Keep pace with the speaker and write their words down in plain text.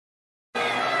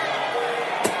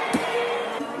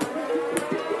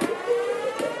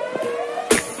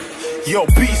Yo,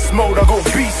 beast mode, I go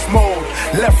beast mode.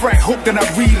 Left, right, hook, then I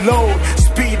reload.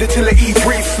 Speed until it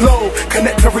breathe slow.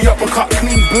 Connect every uppercut,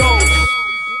 clean blow.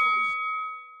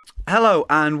 Hello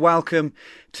and welcome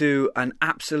to an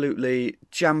absolutely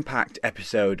jam-packed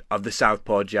episode of the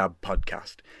SOUTHPAW JAB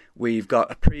podcast. We've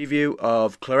got a preview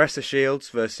of Claressa Shields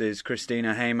versus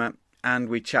Christina Hamer, and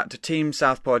we chat to Team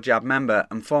SOUTHPAW JAB member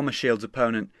and former Shields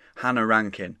opponent Hannah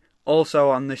Rankin.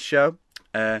 Also on this show,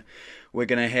 we're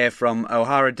going to hear from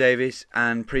Ohara Davies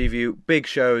and preview big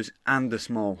shows and the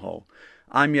small hall.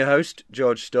 I'm your host,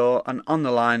 George Storr, and on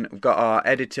the line we've got our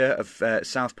editor of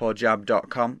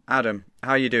SouthpawJab.com, Adam. How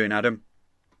are you doing, Adam?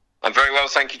 I'm very well,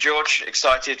 thank you, George.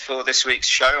 Excited for this week's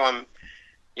show. I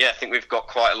think we've got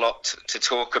quite a lot to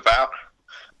talk about.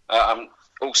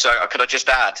 Also, could I just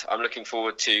add, I'm looking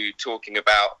forward to talking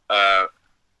about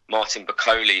Martin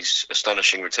Bakoli's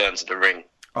astonishing return to the ring.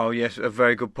 Oh, yes, a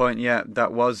very good point. Yeah,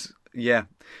 that was,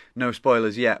 no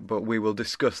spoilers yet, but we will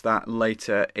discuss that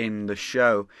later in the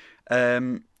show.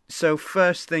 So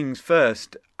first things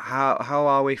first, how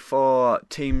are we for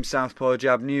Team SOUTHPAW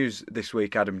JAB news this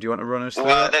week, Adam? Do you want to run us through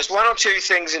it? There's one or two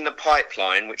things in the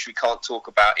pipeline which we can't talk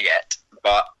about yet,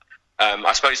 but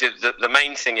I suppose the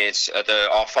main thing is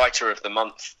our Fighter of the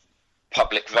Month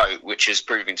public vote, which is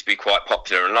proving to be quite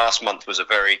popular. And last month was a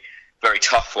very, very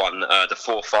tough one. The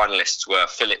four finalists were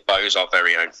Philip Bowes, our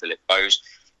very own Philip Bowes,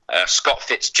 Scott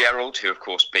Fitzgerald, who of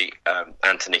course beat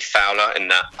Anthony Fowler in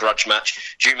that grudge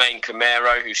match, Jermaine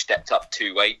Camaro, who stepped up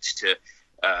 2 weights to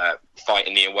fight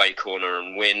in the away corner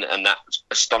and win, and that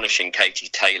astonishing Katie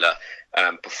Taylor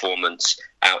performance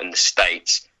out in the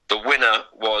States. The winner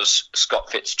was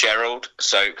Scott Fitzgerald,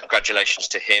 so congratulations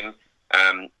to him.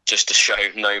 Just to show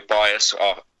no bias,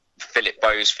 Philip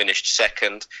Bowes finished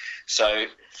second. So,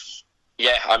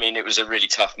 it was a really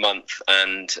tough month,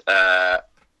 and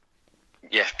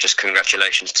just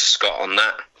congratulations to Scott on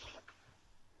that.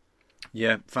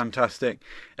 Yeah, fantastic.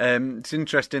 It's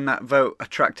interesting, that vote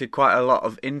attracted quite a lot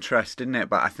of interest, didn't it?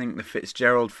 But I think the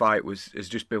Fitzgerald fight has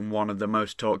just been one of the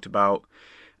most talked about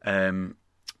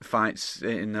fights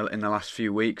in the last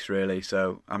few weeks, really.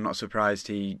 So I'm not surprised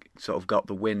he sort of got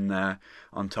the win there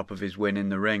on top of his win in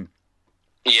the ring.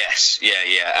 Yes,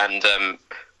 and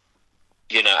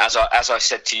as I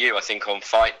said to you, I think on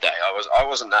fight day, I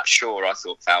wasn't that sure. I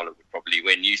thought Fowler would probably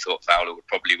win. You thought Fowler would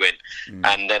probably win.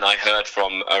 And then I heard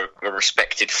from a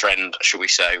respected friend, shall we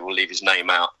say, we'll leave his name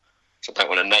out, so I don't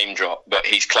want to name drop, but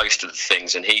he's close to the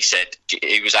things, and he said,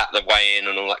 he was at the weigh-in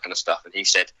and all that kind of stuff, and he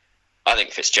said, I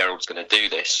think Fitzgerald's going to do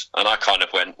this. And I kind of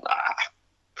went,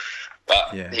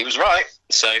 But he was right,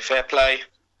 so fair play.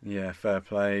 Yeah, fair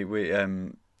play.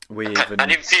 And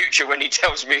in future, when he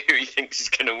tells me who he thinks is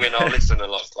going to win, I'll listen a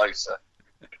lot closer.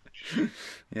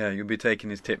 Yeah, you'll be taking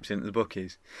his tips into the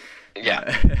bookies.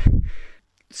 Yeah.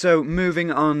 So, moving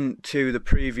on to the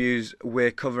previews,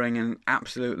 we're covering an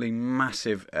absolutely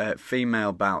massive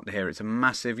female bout here. It's a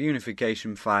massive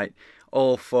unification fight.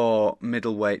 All four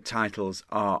middleweight titles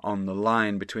are on the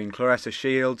line between Claressa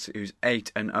Shields, who's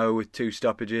 8-0 with 2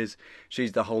 stoppages.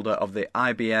 She's the holder of the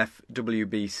IBF,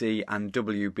 WBC and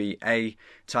WBA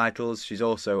titles. She's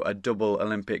also a double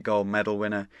Olympic gold medal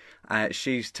winner.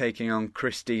 She's taking on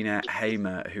Christina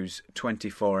Hamer, who's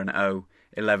 24-0,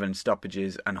 11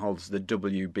 stoppages, and holds the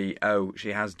WBO.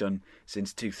 She has done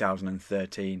since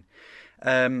 2013.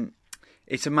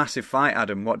 It's a massive fight,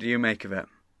 Adam. What do you make of it?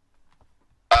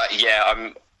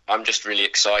 I'm just really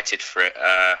excited for it.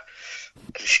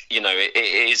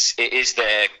 It is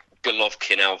their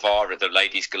Golovkin Alvarez, the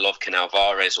ladies Golovkin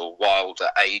Alvarez or Wilder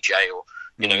AJ, or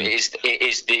it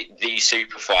is the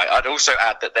super fight. I'd also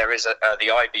add that there is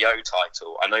the IBO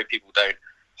title. I know people don't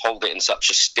hold it in such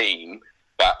esteem,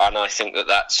 and I think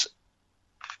that's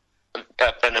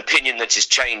an opinion that is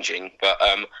changing. But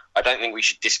I don't think we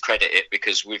should discredit it,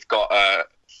 because we've got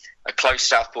a close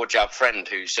SOUTHPAW JAB friend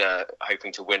who's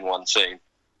hoping to win one soon.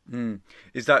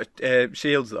 Is that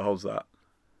Shields that holds that?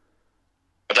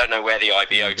 I don't know where the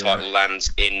IBO title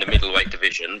lands in the middleweight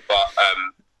division, but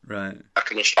right. I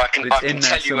can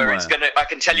tell you where it's going to. I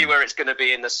can tell you where it's going to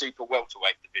be in the super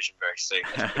welterweight division very soon.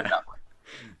 Let's put it that way.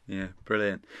 Yeah,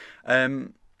 brilliant.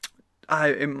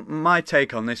 My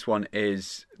take on this one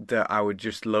is that I would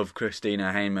just love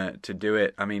Christina Hamer to do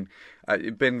it. I mean,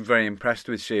 I've been very impressed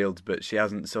with Shields, but she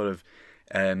hasn't sort of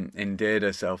endeared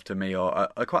herself to me, or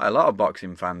quite a lot of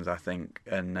boxing fans, I think.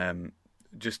 And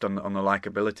just on the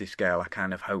likability scale, I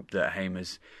kind of hope that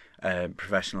Hamer's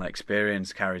professional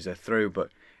experience carries her through.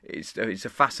 But it's a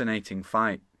fascinating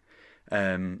fight,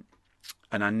 and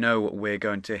I know we're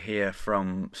going to hear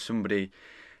from somebody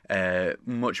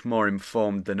much more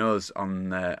informed than us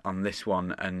on this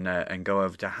one, and go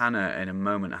over to Hannah in a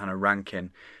moment, Hannah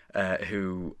Rankin,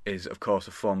 who is, of course,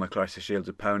 a former Claressa Shields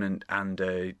opponent and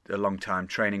a long-time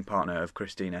training partner of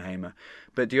Christina Hamer.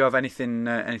 But do you have anything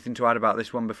to add about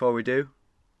this one before we do?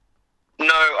 No,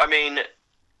 I mean,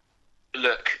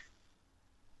 look,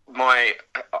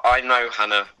 I know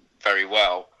Hannah very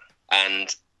well,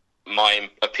 and my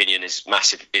opinion is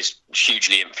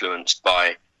hugely influenced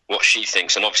by what she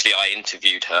thinks, and obviously I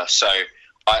interviewed her, so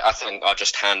I think I'll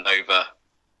just hand over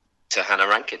to Hannah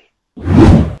Rankin.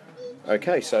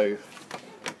 Okay, so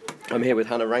I'm here with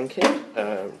Hannah Rankin,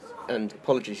 and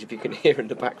apologies if you can hear in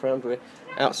the background, we're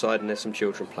outside and there's some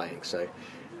children playing, so...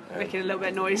 making a little bit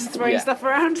of noise, throwing stuff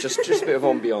around. just a bit of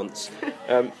ambience.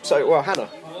 Well, Hannah,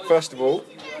 first of all,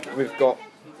 we've got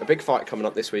a big fight coming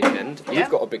up this weekend. You've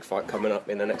got a big fight coming up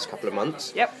in the next couple of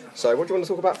months. Yep. So what do you want to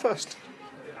talk about first?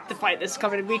 The fight this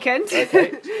coming weekend.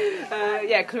 Okay.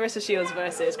 Claressa Shields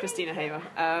versus Christina Hamer.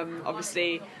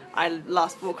 Obviously, I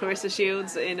last fought Claressa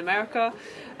Shields in America,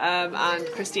 and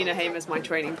Christina Hamer is my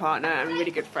training partner and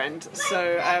really good friend.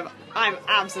 So I'm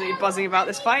absolutely buzzing about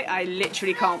this fight. I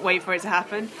literally can't wait for it to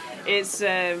happen. It's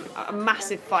a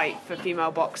massive fight for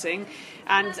female boxing.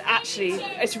 And actually,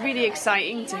 it's really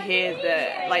exciting to hear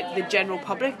the general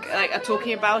public are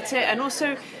talking about it, and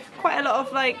also quite a lot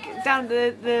of down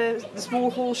the small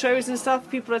hall shows and stuff.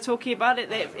 People are talking about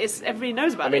it. Everybody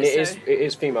knows about it. It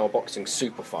is female boxing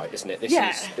super fight, isn't it?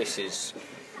 This is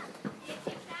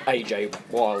AJ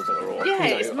Wilder, or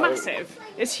it's massive.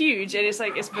 It's huge, and it's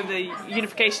for the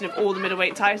unification of all the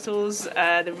middleweight titles,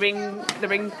 the ring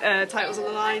titles on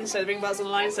the line, so the ring belts on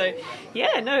the line. So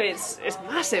it's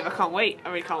massive. I can't wait. I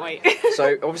really can't wait.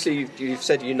 So obviously you've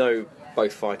said you know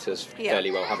both fighters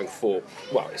fairly well, having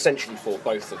essentially fought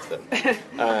both of them.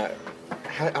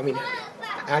 How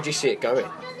do you see it going?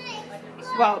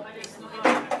 Well,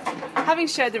 having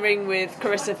shared the ring with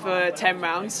Claressa for 10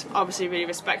 rounds, obviously really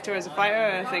respect her as a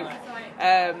fighter. I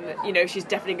think, she's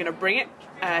definitely going to bring it.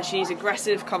 She's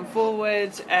aggressive, come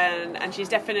forward, and she's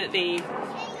definitely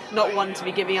not one to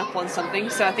be giving up on something.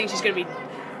 So I think she's going to be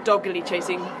doggedly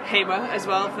chasing Hamer as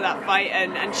well for that fight,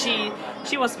 and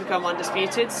she wants to become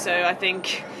undisputed. So I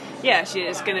think,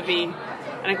 it's going to be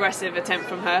an aggressive attempt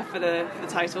from her for the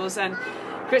titles. And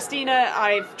Christina,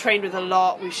 I've trained with a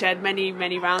lot. We've shared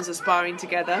many rounds of sparring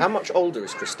together. How much older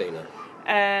is Christina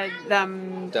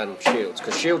than Shields?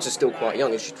 Because Shields is still quite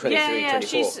young. Is she 23, 24?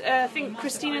 She's, I think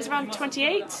Christina's around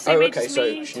 28. Same age as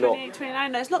me, she's 28,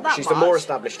 29. No, it's not that she's much. the more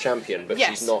established champion, but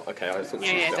she's not. Okay, I think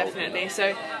she's the definitely.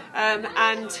 So,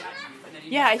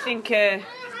 I think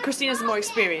Christina's the more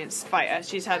experienced fighter.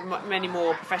 She's had many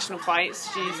more professional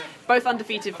fights. She's both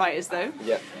undefeated fighters, though.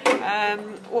 Yeah.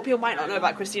 What people might not know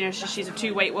about Christina is she's a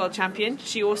two-weight world champion.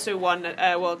 She also won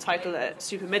a world title at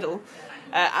super middle.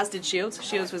 As did Shields.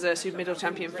 Shields was a super middle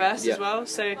champion first as well.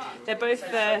 So they're both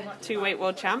two-weight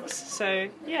world champs. So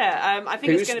I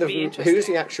think it's going to be interesting. Who's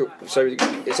the actual? So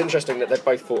it's interesting that they've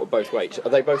both fought at both weights. Are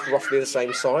they both roughly the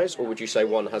same size, or would you say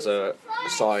one has a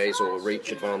size or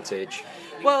reach advantage?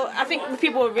 Well, I think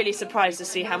people were really surprised to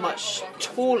see how much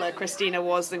taller Christina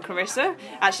was than Claressa.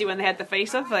 Actually, when they had the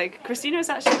face-off, Christina is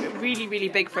actually really, really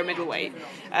big for a middleweight,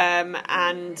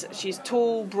 and she's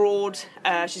tall, broad.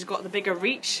 She's got the bigger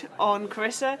reach on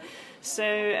Claressa. So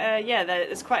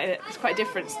there's quite a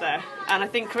difference there, and I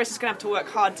think Carissa's going to have to work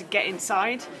hard to get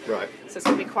inside. Right. So it's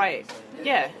going to be quite.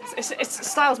 It's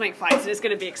styles make fights, and it's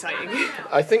going to be exciting.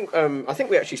 I think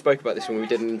we actually spoke about this when we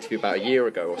did an interview about a year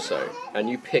ago or so, and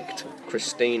you picked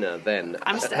Christina then.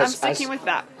 I'm sticking with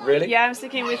that. Really? Yeah, I'm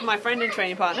sticking with my friend and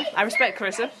training partner. I respect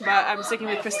Claressa, but I'm sticking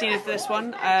with Christina for this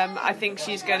one. I think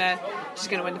she's gonna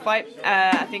win the fight.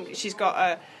 I think she's got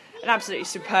an absolutely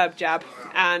superb jab,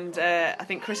 and I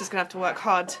think Carissa's going to have to work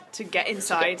hard to get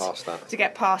inside, to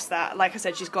get past that. Like I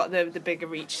said, she's got the bigger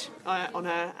reach on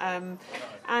her,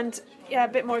 and a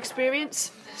bit more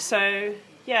experience. So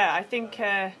I think.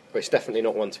 But it's definitely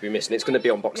not one to be missing. It's going to be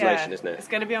on Box Nation, isn't it? It's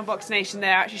going to be on Box Nation.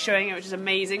 They're actually showing it, which is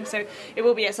amazing. So it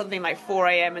will be at something like 4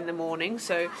 a.m. in the morning.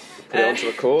 So put it onto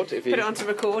record. Put it onto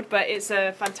record, but it's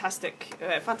a fantastic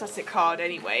card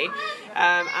anyway,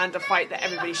 and a fight that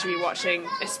everybody should be watching,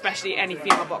 especially any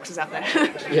female boxers out there.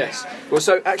 Yes. Well,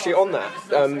 so actually on that,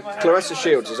 Claressa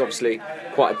Shields is obviously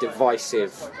quite a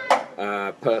divisive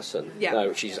person.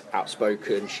 Yeah. She's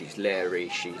outspoken. She's leery.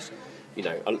 She's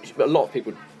a lot of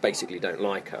people basically don't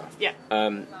like her. Yeah.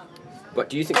 But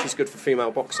do you think she's good for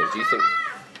female boxing? Do you think?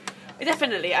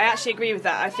 Definitely, I actually agree with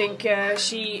that. I think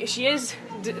she is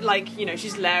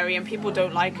she's leery and people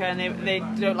don't like her, and they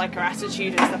don't like her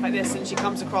attitude and stuff like this. And she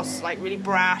comes across really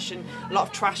brash and a lot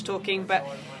of trash talking. But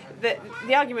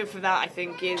the argument for that, I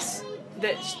think, is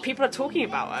that people are talking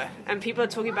about her, and people are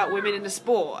talking about women in the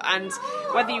sport, and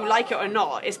whether you like it or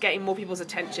not, it's getting more people's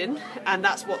attention, and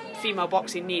that's what female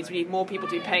boxing needs. We need more people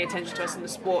to be paying attention to us in the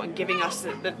sport and giving us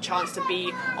the chance to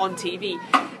be on TV.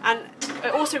 And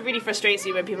it also really frustrates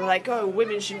me when people are like, oh,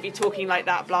 women shouldn't be talking like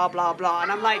that, blah, blah, blah.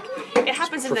 And I'm like, it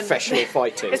happens in professional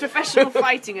fighting. It's professional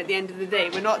fighting at the end of the day.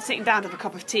 We're not sitting down to have a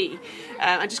cup of tea.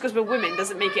 And just because we're women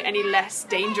doesn't make it any less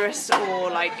dangerous or,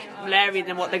 like, leery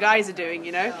than what the guys are doing,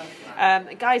 you know?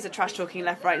 Guys are trash talking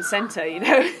left, right, and centre, you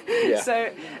know.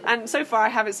 Yeah. So far I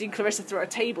haven't seen Clarissa throw a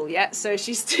table yet, so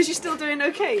she's still doing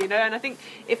okay, you know. And I think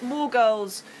if more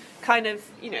girls kind of,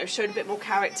 you know, showed a bit more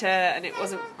character and it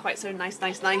wasn't quite so nice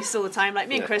all the time. Like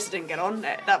me and Chris didn't get on.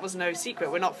 That was no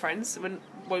secret. We're not friends.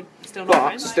 We're still not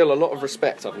friends. But still a lot of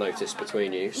respect I've noticed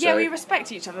between you. So. Yeah, we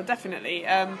respect each other, definitely.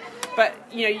 But,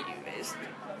 you know,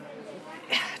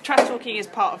 trash talking is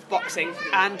part of boxing,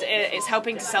 and it's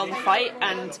helping to sell the fight,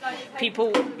 and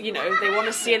people, you know, they want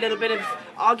to see a little bit of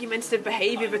argumentative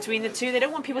behaviour between the two. They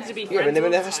don't want people to be friends. Yeah,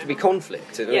 there has to be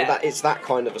conflict. It's that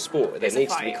kind of a sport. There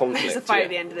needs to be conflict. It's a fight at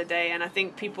the end of the day, and I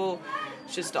think people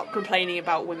should stop complaining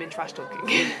about women trash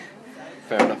talking.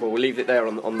 Fair enough. Well, we'll leave it there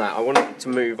on that. I wanted to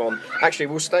move on. Actually,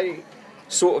 we'll stay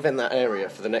sort of in that area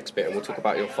for the next bit, and we'll talk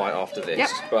about your fight after this. Yep.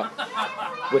 But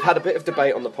we've had a bit of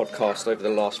debate on the podcast over the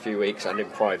last few weeks and in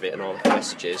private and on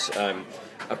messages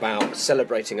about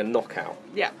celebrating a knockout.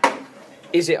 Yeah.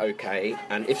 Is it okay?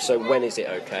 And if so, when is it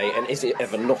okay? And is it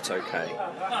ever not okay?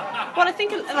 Well, I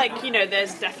think, like, you know,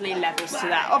 there's definitely levels to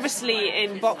that. Obviously,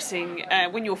 in boxing,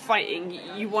 when you're fighting,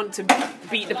 you want to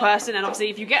beat the person, and obviously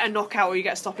if you get a knockout or you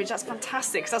get a stoppage, that's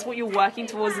fantastic, because that's what you're working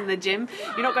towards in the gym.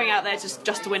 You're not going out there just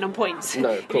to win on points. No,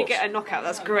 of course. If you get a knockout,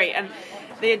 that's great. And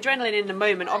the adrenaline in the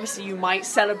moment, obviously you might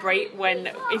celebrate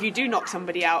if you do knock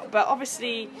somebody out, but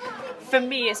obviously for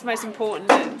me it's most important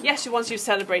that, yes, once you've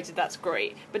celebrated, that's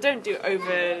great, but don't do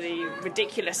overly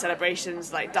ridiculous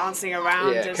celebrations like dancing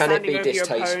around and standing over your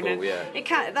opponent.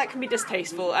 That can be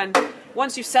distasteful, and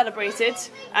once you've celebrated,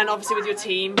 and obviously with your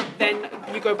team, then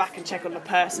you go back and check on the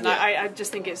person. I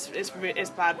just think it's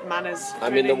bad manners.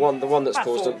 I mean, the one that's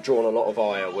drawn a lot of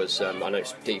ire was, I know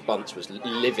Steve Bunce was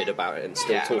livid about it and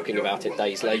still talking about it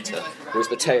days later, was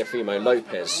the Teofimo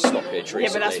Lopez stoppage recently. Yeah,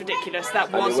 but that's ridiculous.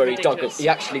 That was ridiculous. He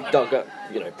actually dug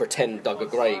a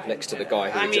grave next to the guy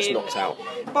who he just knocked out.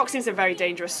 Boxing is a very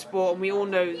dangerous sport, and we all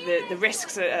know the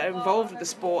risks that are involved with the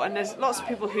sport, and there's lots of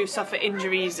people who suffer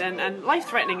injuries and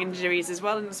life-threatening injuries as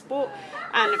well in the sport,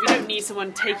 and we don't need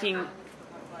someone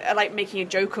making a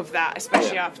joke of that,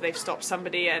 especially after they've stopped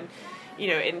somebody and, you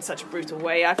know, in such a brutal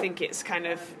way. I think it's kind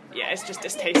of, it's just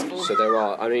distasteful. So there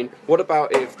are, I mean, what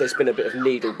about if there's been a bit of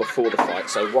needle before the fight,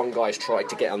 so one guy's tried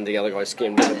to get under the other guy's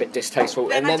skin, which is a bit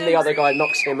distasteful, and then the other guy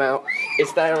knocks him out,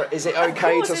 is it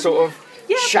okay to sort of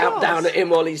shout down at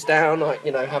him while he's down, like,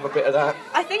 you know, have a bit of that?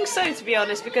 I think so, to be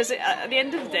honest, because at the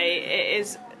end of the day,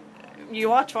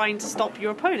 you are trying to stop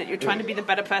your opponent. You're trying to be the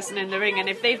better person in the ring, and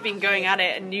if they've been going at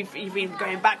it and you've been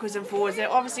going backwards and forwards, there's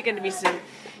obviously going to be some,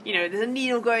 you know, there's a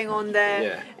needle going on there.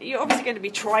 Yeah. You're obviously going to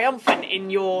be triumphant in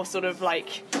your sort of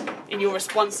in your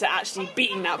response to actually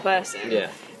beating that person.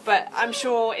 Yeah. But I'm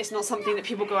sure it's not something that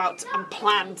people go out and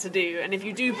plan to do. And if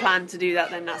you do plan to do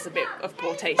that, then that's a bit of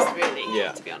poor taste, really,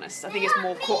 to be honest. I think it's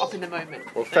more caught up in the moment.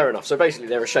 Well, fair enough. So basically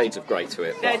there are shades of grey to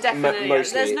it. There definitely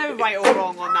mostly... There's no right or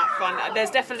wrong on that front. There's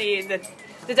definitely the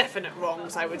definite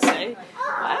wrongs, I would say.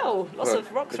 Wow, lots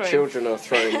of rock throwing. The children are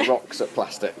throwing rocks at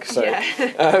plastic. So,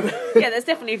 there's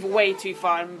definitely way too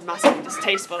far and massively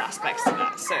distasteful aspects to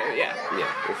that. So, yeah.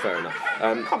 Yeah, well, fair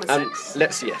enough. Common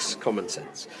sense. Common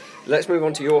sense. Let's move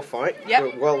on to your fight,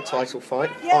 your world title fight,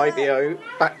 Yeah. IBO,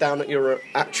 back down at your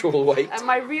actual weight. And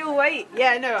my real weight,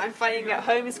 I'm fighting at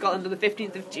home in Scotland on the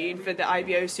 15th of June for the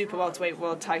IBO Super Welterweight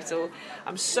World title.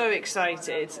 I'm so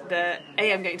excited that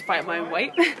A, I'm getting to fight at my own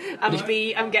weight, and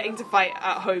B, I'm getting to fight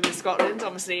at home in Scotland,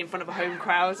 obviously in front of a home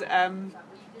crowd.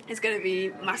 It's going to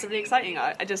be massively exciting.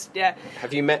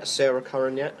 Have you met Sarah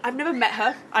Curran yet? I've never met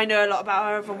her. I know a lot about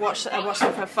her. I've watched some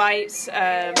of her fights,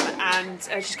 and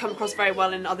she's come across very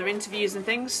well in other interviews and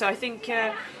things. So I think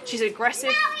she's an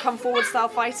aggressive, come-forward style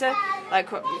fighter, like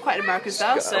quite an American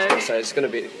style. So it's going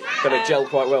to gel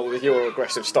quite well with your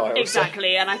aggressive style.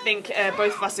 Exactly, and I think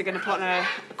both of us are going to put on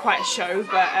quite a show.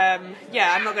 But I'm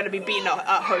not going to be beaten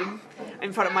at home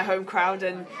in front of my home crowd,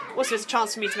 and also it's a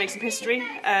chance for me to make some history,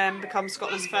 become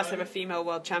Scotland's first ever female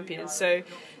world champion. So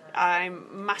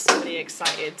I'm massively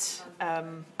excited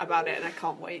about it, and I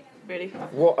can't wait, really.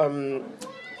 What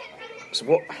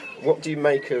do you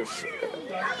make of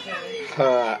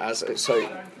her as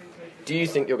so? Do you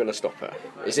think you're going to stop her?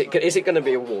 Is it going to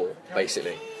be a war,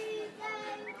 basically?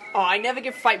 Oh, I never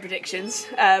give fight predictions.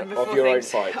 Of your own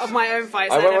fights? Of my own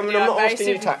fights. I'm not asking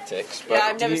you tactics. But yeah,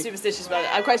 I'm never superstitious about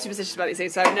it. I'm quite superstitious about these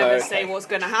things, so I never say what's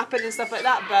going to happen and stuff like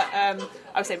that. But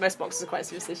I would say most boxers are quite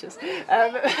superstitious.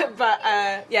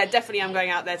 Yeah, definitely I'm going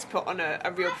out there to put on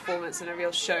a real performance and a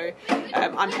real show.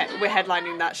 We're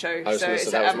headlining that show.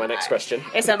 That was my next question.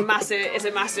 It's a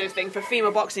massive thing for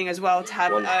female boxing as well to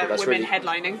have women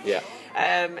headlining. Yeah.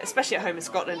 Especially at home in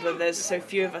Scotland where there's so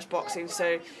few of us boxing.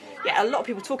 So yeah, a lot of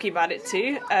people talking about it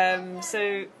too.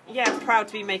 So yeah, proud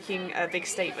to be making a big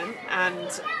statement.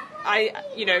 And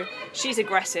she's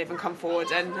aggressive and come forward,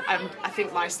 and I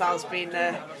think my style's been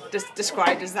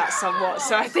described as that somewhat.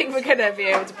 So I think we're going to be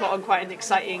able to put on quite an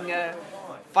exciting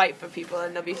fight for people,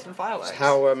 and there'll be some fireworks. So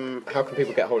how can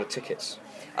people get hold of tickets?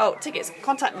 Oh, tickets,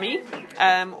 contact me,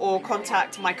 or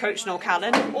contact my coach Noel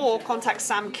Callan, or contact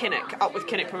Sam Kinnock up with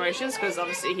Kinnock Promotions, because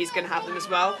obviously he's going to have them as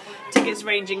well. Tickets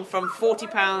ranging from £40,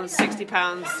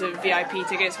 £60 to VIP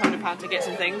tickets, £100 tickets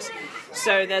and things.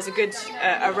 So there's a good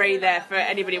array there for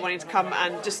anybody wanting to come,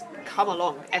 and just come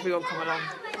along. Everyone come along.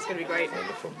 It's going to be great.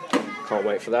 Wonderful. Can't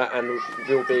wait for that. And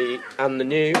we'll be and the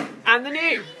new.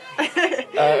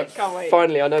 Can't wait.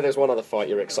 Finally, I know there's one other fight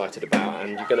you're excited about,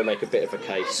 and you're going to make a bit of a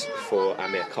case for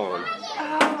Amir Khan.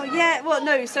 Oh yeah, well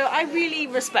no. So I really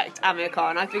respect Amir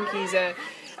Khan. I think he's a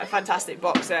fantastic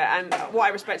boxer, and what I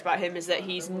respect about him is that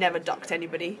he's never ducked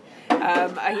anybody.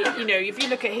 If you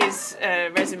look at his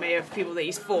resume of people that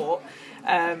he's fought,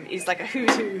 he's like a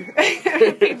who's who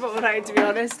of people, to be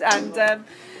honest. And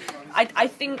I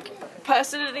think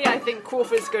personally,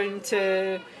 Crawford's going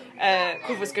to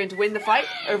win the fight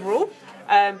overall.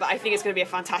 But I think it's going to be a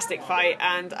fantastic fight,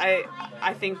 and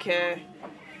I think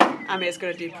Amir's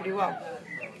going to do pretty well.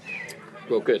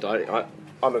 Well, good.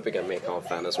 I'm a big Amir Khan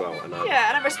fan as well. And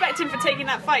I respect him for taking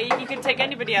that fight. He could take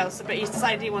anybody else, but he's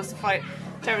decided he wants to fight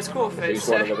Terence Crawford. Who's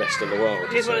one of the best in the world.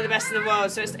 He's one of the best in the world,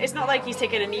 so it's not like he's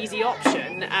taken an easy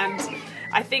option, and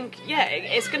I think,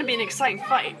 it's going to be an exciting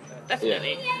fight,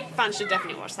 definitely. Yeah. Fans should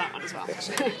definitely watch that one as well.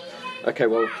 Okay,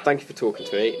 well, thank you for talking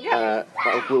to me. Yeah.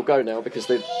 We'll go now, because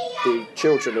the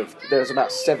children there's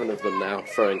about 7 of them now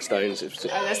throwing stones. And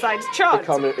they're starting to chant.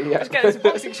 Just get into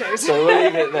boxing shows. So we'll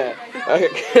leave it there.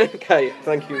 Okay,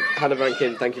 thank you, Hannah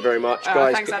Rankin. Thank you very much,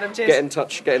 guys. Thanks, Adam. Cheers.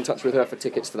 Get in touch with her for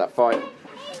tickets to that fight.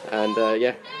 And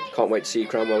can't wait to see you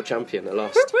crown world champion at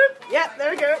last. Whoop, whoop. Yeah, there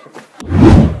we go.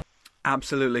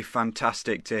 Absolutely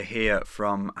fantastic to hear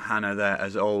from Hannah there,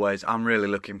 as always. I'm really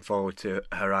looking forward to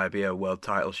her IBO world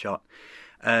title shot.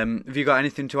 Have you got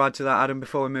anything to add to that, Adam,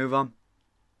 before we move on?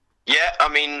 Yeah, I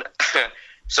mean,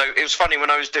 so it was funny when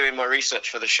I was doing my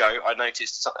research for the show, I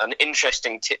noticed an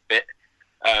interesting tidbit,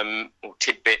 or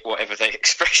tidbit, whatever the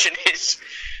expression is.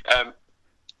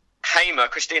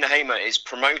 Christina Hamer is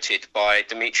promoted by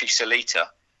Dimitri Salita,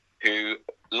 who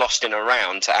lost in a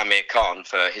round to Amir Khan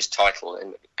for his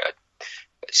title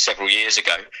several years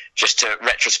ago, just to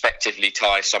retrospectively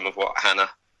tie some of what Hannah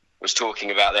was talking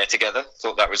about there together.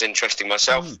 Thought that was interesting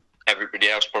myself. Everybody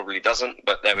else probably doesn't,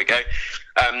 but there we go.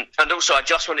 And also, I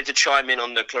just wanted to chime in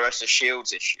on the Claressa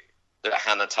Shields issue that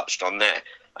Hannah touched on there.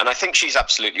 And I think she's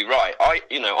absolutely right.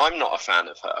 I'm not a fan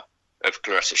of her, of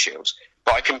Claressa Shields,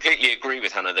 but I completely agree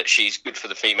with Hannah that she's good for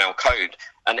the female code.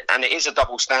 And it is a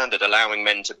double standard, allowing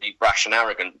men to be brash and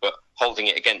arrogant, but holding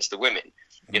it against the women.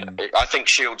 I think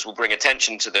Shields will bring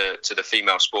attention to the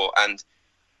female sport, and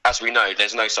as we know,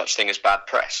 there's no such thing as bad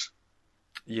press.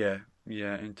 Yeah,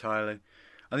 entirely.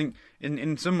 I think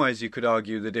in some ways you could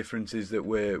argue the difference is that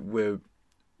we're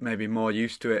maybe more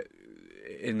used to it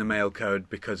in the male code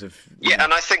because of... Yeah,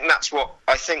 and I think that's what...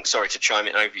 sorry to chime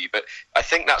in over you, but I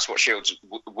think that's what Shields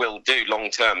will do long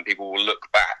term. People will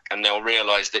look back and they'll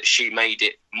realise that she made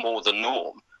it more the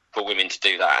norm for women to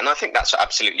do that, and I think that's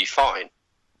absolutely fine.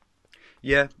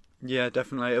 Yeah,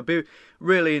 definitely. It'll be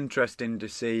really interesting to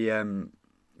see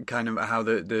kind of how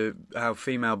how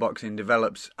female boxing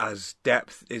develops as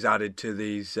depth is added to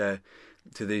these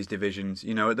divisions.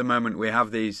 At the moment we have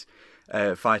these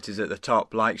fighters at the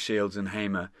top like Shields and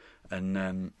Hamer,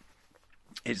 and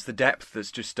it's the depth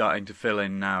that's just starting to fill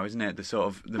in now, isn't it?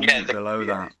 Below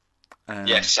that.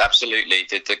 Yes, absolutely.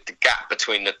 The gap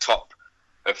between the top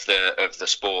of the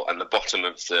sport and the bottom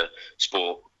of the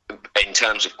sport, in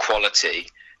terms of quality,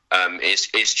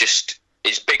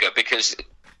 is bigger, because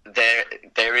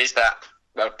there is that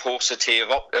paucity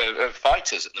of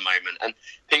fighters at the moment, and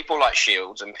people like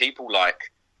Shields and people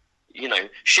like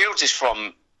Shields is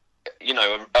from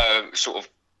a sort of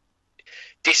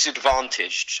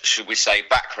disadvantaged, should we say,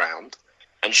 background,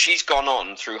 and she's gone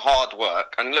on through hard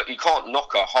work. And look, you can't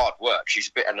knock her hard work. She's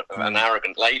a bit of an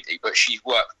arrogant lady, but she's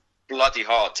worked bloody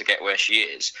hard to get where she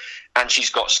is, and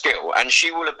she's got skill, and she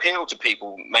will appeal to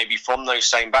people maybe from those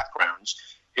same backgrounds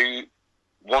who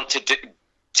want to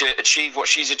achieve what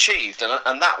she's achieved,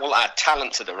 and that will add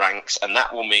talent to the ranks, and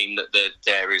that will mean that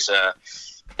there is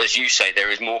as you say,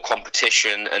 there is more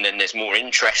competition, and then there's more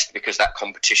interest because that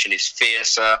competition is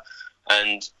fiercer.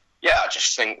 And yeah, I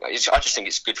just think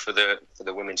it's good for the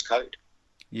women's code.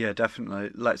 Yeah,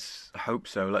 definitely. Let's hope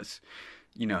so. Let's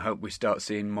hope we start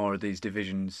seeing more of these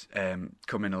divisions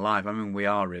coming alive. I mean, we're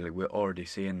already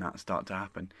seeing that start to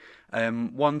happen.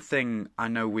 One thing I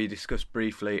know we discussed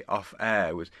briefly off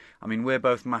air was, I mean, we're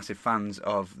both massive fans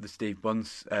of the Steve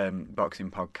Bunce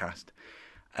boxing podcast.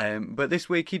 But this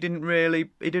week he didn't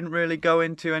really go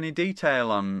into any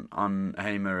detail on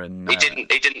Hamer, and he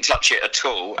didn't touch it at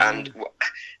all, and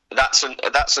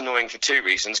that's annoying for two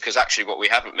reasons. Because actually, what we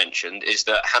haven't mentioned is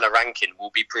that Hannah Rankin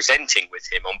will be presenting with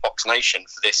him on Box Nation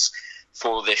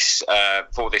for this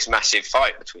massive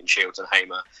fight between Shields and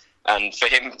Hamer, and for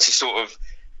him to sort of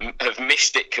have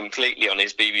missed it completely on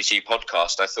his BBC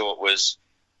podcast, I thought was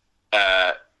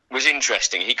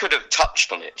interesting. He could have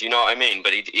touched on it, do you know what I mean?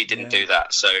 But he didn't do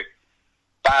that. So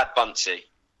bad Buncey.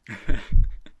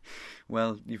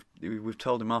 Well, we've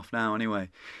told him off now anyway.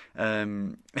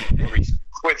 He's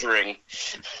quivering.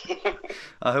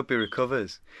 I hope he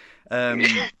recovers.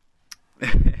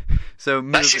 So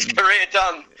that's his career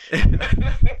done.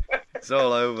 It's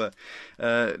all over.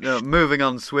 No, moving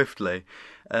on swiftly.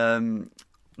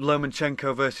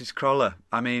 Lomachenko versus Crolla.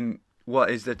 I mean,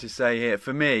 what is there to say here?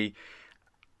 For me,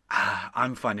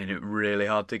 I'm finding it really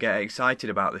hard to get excited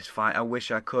about this fight. I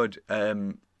wish I could.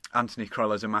 Anthony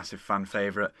Crolla's a massive fan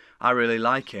favourite. I really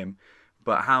like him,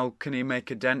 but how can he make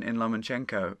a dent in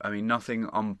Lomachenko? I mean, nothing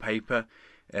on paper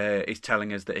is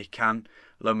telling us that he can.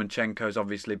 Lomachenko's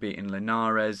obviously beaten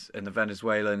Linares, and the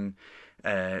Venezuelan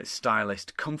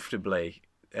stylist comfortably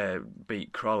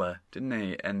beat Crolla, didn't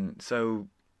he? And so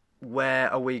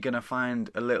where are we going to find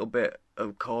a little bit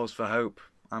of cause for hope?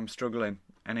 I'm struggling.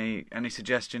 Any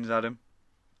suggestions, Adam?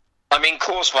 I mean,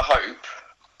 cause for hope.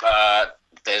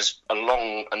 There's a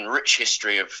long and rich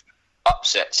history of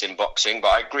upsets in boxing, but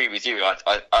I agree with you. I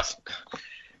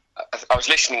was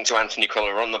listening to Anthony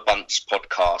Crolla on the Bunce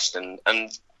podcast,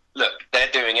 and look, they're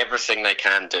doing everything they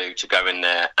can do to go in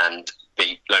there and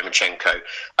beat Lomachenko.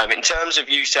 In terms of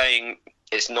you saying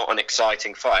it's not an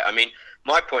exciting fight, I mean,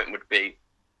 my point would be,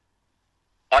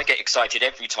 I get excited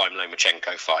every time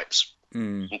Lomachenko fights.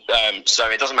 So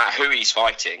it doesn't matter who he's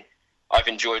fighting. I've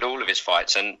enjoyed all of his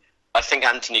fights, and I think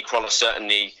Anthony Crolla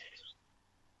certainly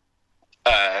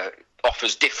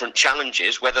offers different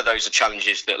challenges, whether those are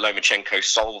challenges that Lomachenko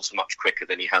solves much quicker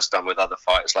than he has done with other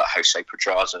fighters like Jose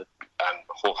Pedraza and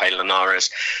Jorge Linares.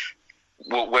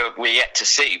 We're yet to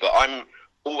see, but I'm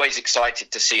always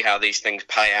excited to see how these things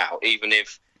pay out, even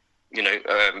if,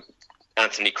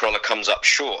 Anthony Crolla comes up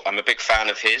short. I'm a big fan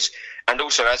of his. And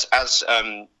also, as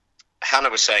Hannah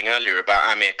was saying earlier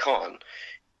about Amir Khan,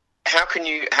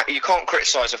 you can't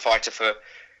criticise a fighter for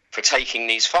taking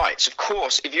these fights. Of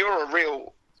course, if you're a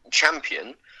real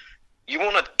champion, you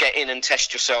want to get in and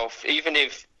test yourself, even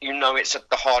if you know it's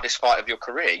the hardest fight of your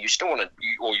career. You still want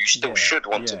to, should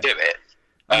want to do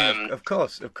it. Of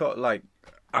course. Like,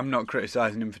 I'm not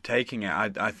criticising him for taking it.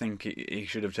 I think he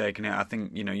should have taken it. I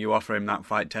think you offer him that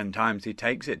fight 10 times, he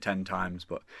takes it 10 times.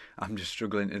 But I'm just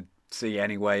struggling to see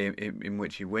any way in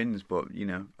which he wins. But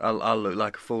I'll look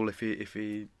like a fool if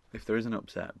there is an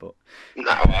upset. But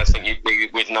no, I think you'd be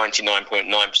with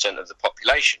 99.9% of the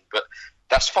population. But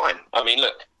that's fine. I mean,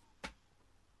 look,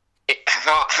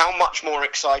 how much more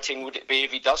exciting would it be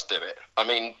if he does do it? I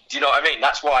mean, do you know what I mean?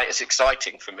 That's why it's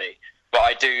exciting for me. But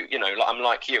I do, I'm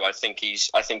like you. I think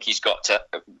Lomachenko's got to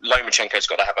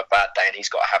have a bad day, and he's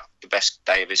got to have the best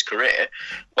day of his career.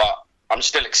 But I'm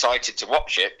still excited to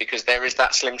watch it because there is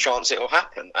that slim chance it will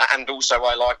happen. And also,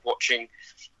 I like watching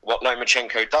what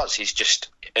Lomachenko does. He's just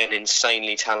an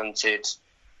insanely talented.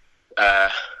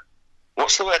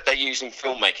 What's the word they use in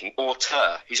filmmaking?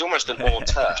 Auteur. He's almost an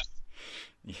auteur.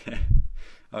 Yeah,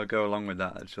 I'll go along with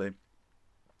that actually.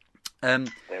 There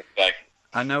we go.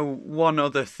 I know one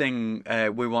other thing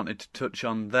we wanted to touch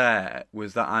on there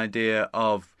was that idea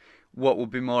of what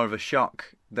would be more of a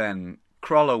shock than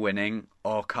Crolla winning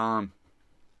or Khan.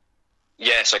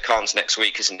 Yeah, so Khan's next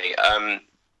week, isn't he? I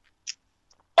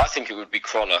think it would be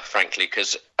Crolla, frankly,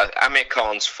 because Amir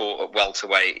Khan's fought at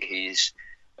welterweight.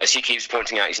 As he keeps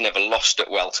pointing out, he's never lost at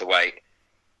welterweight.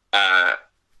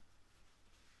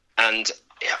 And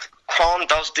Khan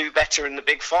does do better in the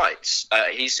big fights.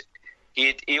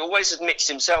 He always admits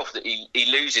himself that he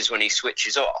loses when he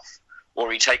switches off or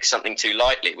he takes something too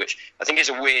lightly, which I think is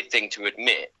a weird thing to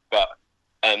admit. But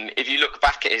if you look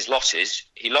back at his losses,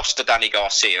 he lost to Danny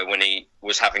Garcia when he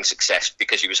was having success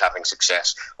because he was having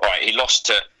success. All right, he lost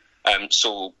to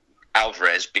Saul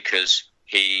Alvarez because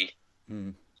he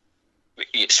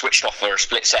switched off for a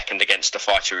split second against a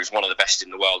fighter who's one of the best in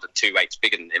the world and 2 weights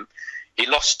bigger than him. He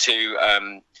lost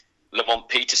to Lamont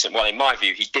Peterson. Well, in my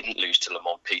view, he didn't lose to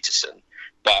Lamont Peterson.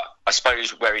 But I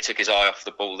suppose where he took his eye off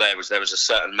the ball there was a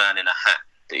certain man in a hat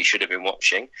that he should have been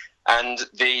watching. And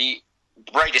the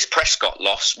Bradis Prescott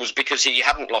loss was because he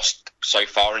hadn't lost so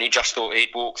far and he just thought he'd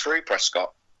walk through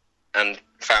Prescott and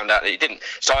found out that he didn't.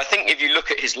 So I think if you look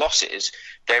at his losses,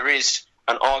 there is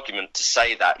an argument to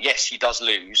say that, yes, he does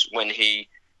lose when he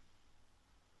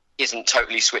isn't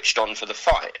totally switched on for the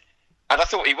fight. And I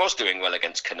thought he was doing well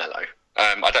against Canelo.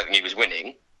 I don't think he was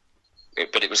winning,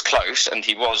 but it was close, and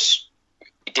he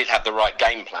did have the right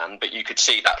game plan, but you could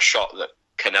see that shot that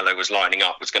Canelo was lining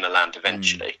up was going to land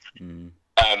eventually.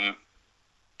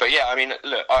 But yeah, I mean,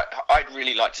 look, I'd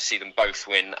really like to see them both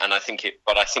win, and I think it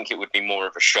would be more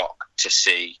of a shock to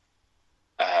see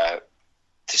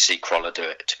Crawler do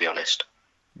it, to be honest.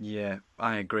 Yeah,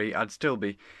 I agree. I'd still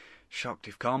be shocked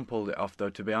if Khan pulled it off, though,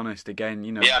 to be honest. Again,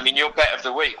 you know. Yeah, I mean, your bet of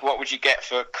the week, what would you get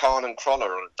for Khan and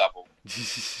Crawler on a double?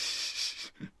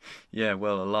 Yeah,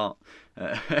 well, a lot.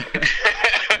 A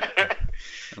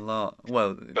lot.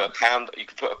 Well, you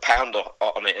could put a pound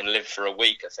on it and live for a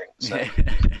week, I think. So.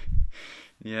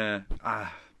 Yeah.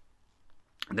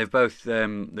 They've both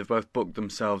booked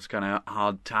themselves kind of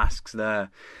hard tasks there.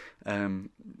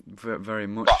 Very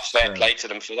much. But fair play to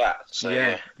them for that. So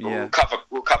yeah. We'll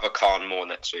cover Khan more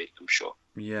next week, I'm sure.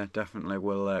 Yeah, definitely.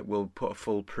 We'll put a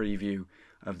full preview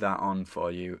of that on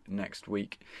for you next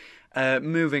week.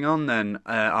 Moving on then,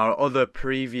 our other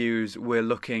previews, we're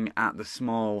looking at the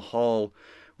Small Hall.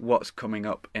 What's coming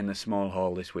up in the Small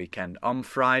Hall this weekend? On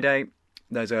Friday,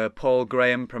 there's a Paul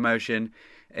Graham promotion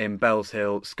in Bells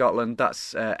Hill, Scotland.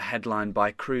 That's headlined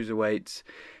by cruiserweights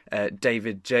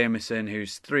David Jameson,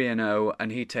 who's 3-0,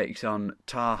 and he takes on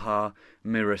Taha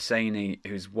Mirasani,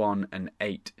 who's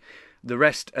 1-8. The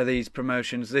rest of these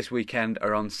promotions this weekend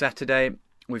are on Saturday.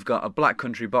 We've got a Black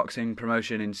Country Boxing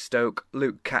promotion in Stoke.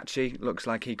 Luke Catchy looks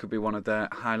like he could be one of the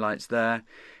highlights there.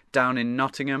 Down in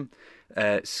Nottingham,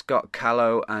 Scott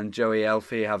Callow and Joey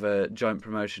Elfie have a joint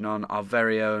promotion on. Our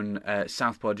very own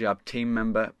Southpaw Jab team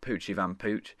member, Poochie Van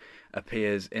Poot,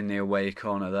 appears in the away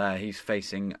corner there. He's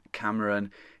facing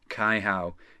Cameron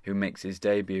Kaihau, who makes his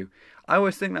debut. I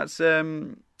always think that's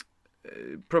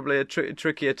probably a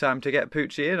trickier time to get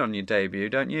Poochie in on your debut,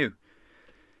 don't you?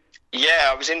 Yeah,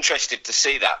 I was interested to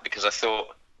see that because I thought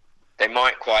they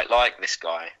might quite like this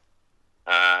guy.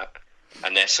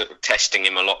 And they're sort of testing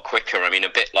him a lot quicker. I mean, a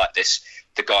bit like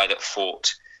the guy that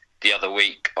fought the other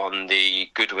week on the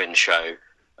Goodwin show,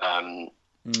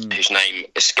 whose name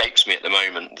escapes me at the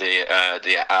moment,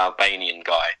 the Albanian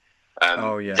guy.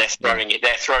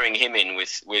 They're throwing him in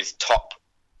with top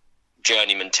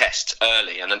journeyman tests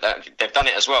early, and they've done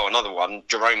it as well. Another one,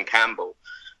 Jerome Campbell,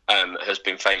 has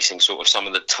been facing sort of some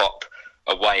of the top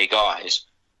away guys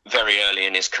very early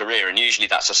in his career, and usually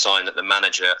that's a sign that the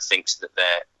manager thinks that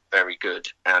they're very good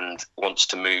and wants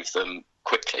to move them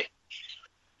quickly.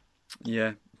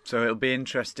 Yeah, so it'll be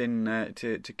interesting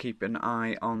to keep an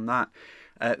eye on that.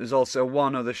 There's also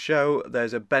one other show.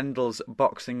 There's a Bendel's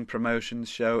Boxing Promotions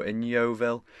show in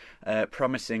Yeovil,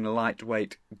 promising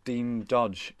lightweight Dean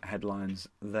Dodge headlines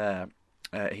there.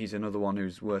 He's another one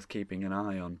who's worth keeping an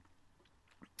eye on.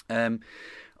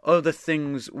 Other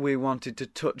things we wanted to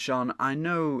touch on. I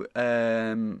know,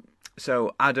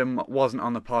 so Adam wasn't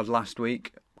on the pod last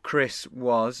week. Chris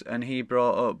was, and he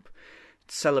brought up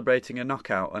celebrating a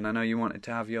knockout, and I know you wanted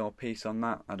to have your piece on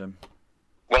that, Adam.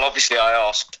 Well, obviously I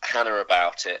asked Hannah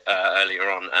about it earlier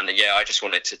on, and yeah, I just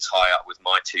wanted to tie up with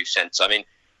my 2 cents. I mean,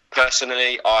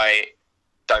 personally, I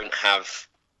don't have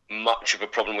much of a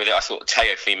problem with it. I thought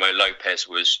Teofimo Lopez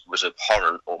was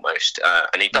abhorrent almost,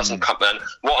 and he doesn't come. And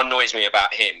what annoys me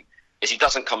about him is he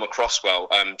doesn't come across well.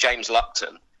 James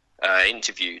Lupton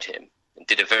interviewed him and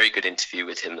did a very good interview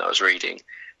with him that I was reading,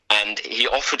 and he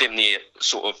offered him the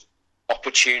sort of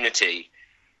opportunity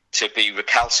to be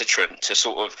recalcitrant, to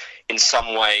sort of in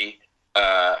some way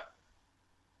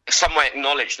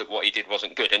acknowledge that what he did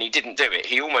wasn't good, and he didn't do it.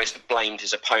 He almost blamed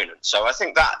his opponent. So I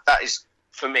think that is,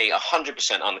 for me,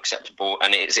 100% unacceptable,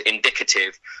 and it is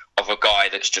indicative of a guy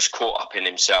that's just caught up in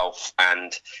himself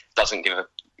and doesn't give a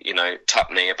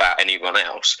tuppeny about anyone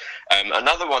else.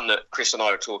 Another one that Chris and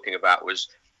I were talking about was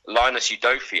Linus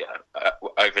Udofia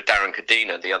over Darren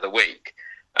Cadena the other week.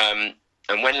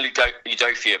 And when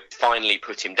Udofia finally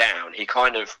put him down, he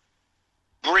kind of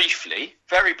briefly,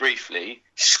 very briefly,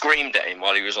 screamed at him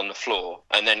while he was on the floor,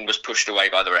 and then was pushed away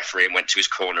by the referee and went to his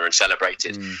corner and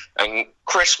celebrated. And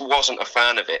Chris wasn't a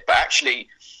fan of it, but actually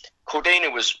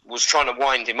Cordina was trying to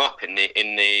wind him up in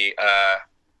the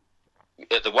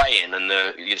at the weigh-in and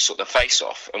the sort of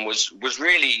face-off, and was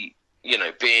really,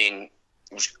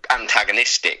 was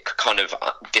antagonistic, kind of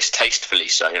distastefully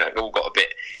so. It all got a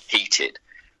bit heated,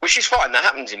 which is fine. That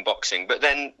happens in boxing. But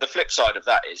then the flip side of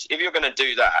that is, if you're going to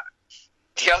do that,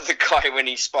 the other guy, when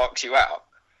he sparks you out,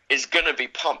 is going to be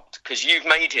pumped because you've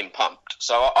made him pumped.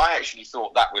 So I actually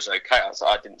thought that was okay.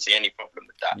 I didn't see any problem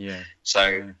with that. Yeah.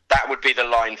 So that would be the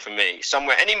line for me.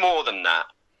 Somewhere any more than that,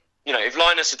 if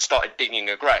Linus had started digging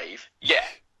a grave, yeah,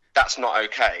 that's not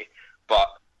okay. But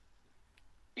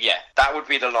yeah, that would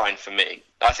be the line for me.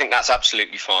 I think that's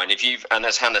absolutely fine. And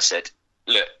as Hannah said,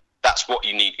 look, that's what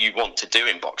you want to do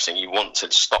in boxing. You want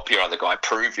to stop your other guy,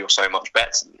 prove you're so much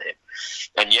better than him.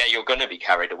 And yeah, you're going to be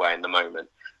carried away in the moment.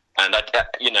 And,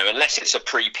 unless it's a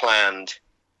pre-planned,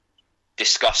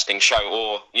 disgusting show,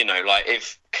 or, like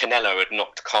if Canelo had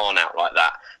knocked Khan out like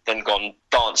that, then gone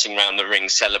dancing around the ring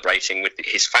celebrating with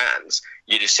his fans,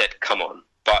 you'd have said, come on.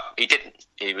 But he didn't.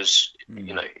 He was,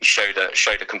 he showed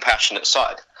a compassionate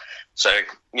side. So,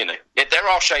 there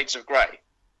are shades of grey.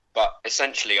 But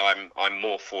essentially, I'm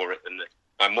more for it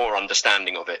I'm more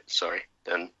understanding of it,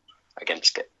 than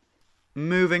against it.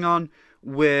 Moving on,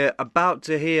 we're about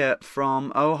to hear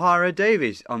from Ohara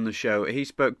Davies on the show. He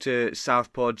spoke to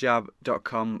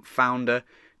SouthPawJab.com founder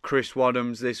Chris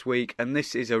Wadhams this week, and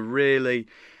this is a really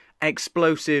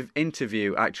explosive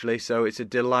interview, actually, so it's a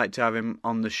delight to have him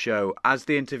on the show. As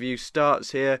the interview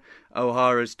starts here,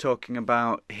 O'Hara's talking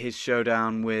about his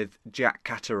showdown with Jack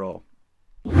Catterall.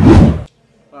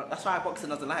 Well, that's why boxing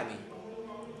doesn't like me.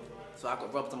 So I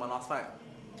got robbed in my last fight.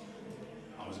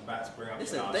 I was about to bring up.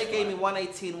 Listen, they gave me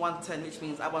 118, 110, which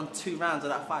means I won 2 rounds of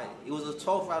that fight. It was a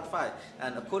 12-round fight,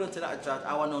 and according to that judge,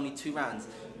 I won only 2 rounds.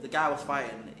 The guy was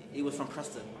fighting, he was from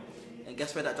Preston, and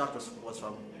guess where that judge was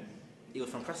from? He was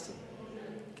from Preston.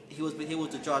 He was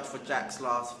the judge for Jack's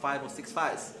last 5 or 6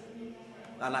 fights,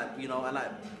 and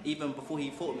even before he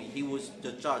fought me, he was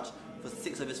the judge for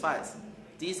 6 of his fights.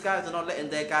 These guys are not letting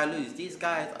their guy lose. These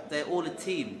guys, they're all a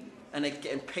team, and they're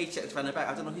getting paychecks around the back.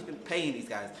 I don't know who's been paying these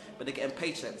guys, but they're getting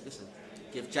paychecks. Listen,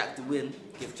 give Jack the win,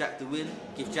 give Jack the win,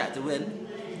 give Jack the win.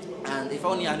 And if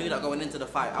only I knew that going into the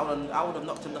fight, I would have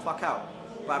knocked him the fuck out.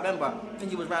 But I remember, I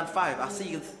think it was round 5. I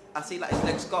see like his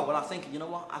legs go, and I was thinking, you know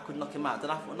what, I could knock him out.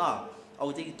 Then I thought, nah,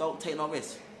 OD, don't take no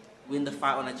risk. Win the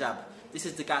fight on a jab. This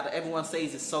is the guy that everyone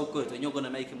says is so good, and you're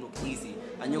gonna make him look easy,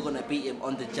 and you're gonna beat him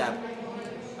on the jab.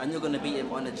 And you're going to beat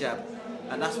him on the jab.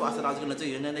 And that's what I said I was going to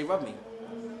do, and then they robbed me.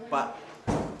 But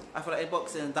I feel like in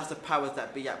boxing, that's the powers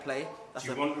that be at play. Do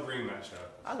you want a rematch, though?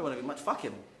 I don't want to be much. Fuck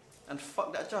him. And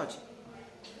fuck that judge.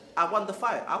 I won the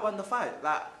fight.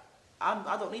 Like,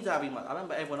 I don't need to have a rematch. I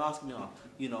remember everyone asking me,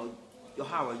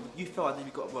 Ohara, you felt as if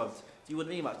you got robbed. Do you want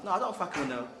a rematch? No, I don't fucking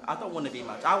know. I don't want a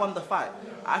rematch. I won the fight.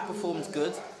 I performed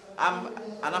good. I'm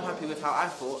happy with how I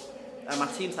fought. And my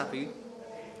team's happy.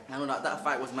 And that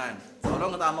fight was mine. So as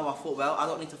long as I know I fought well, I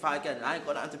don't need to fight again. I ain't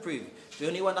got nothing to prove. The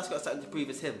only one that's got something to prove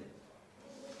is him.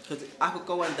 Because I could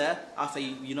go in there, I'll say,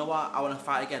 you know what, I want to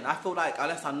fight again. I feel like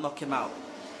unless I knock him out,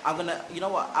 I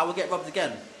will get robbed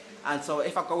again. And so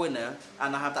if I go in there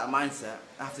and I have that mindset,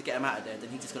 I have to get him out of there, then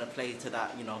he's just going to play to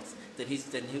that, then he's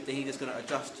just going to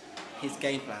adjust his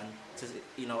game plan to,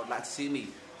 to suit me.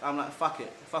 So I'm like, fuck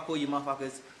it. Fuck all you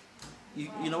motherfuckers.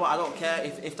 You know what, I don't care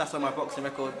if that's on my boxing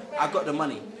record. I got the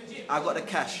money. I got the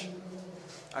cash.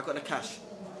 And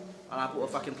I bought a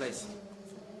fucking place.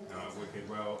 Wicked.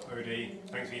 Well, Odie,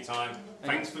 thanks for your time.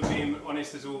 Thanks for being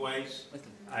honest as always.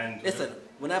 Listen,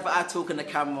 whenever I talk on the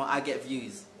camera, I get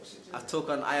views. I talk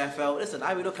on IFL. Listen,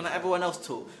 I be looking at everyone else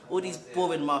talk. All these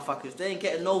boring motherfuckers, they ain't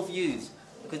getting no views.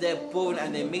 Because they're boring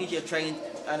and they're media trained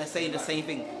and they're saying the same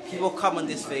thing. People come on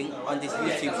this thing, on this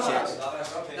YouTube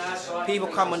shit. People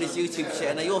come on this YouTube shit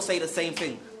and they all say the same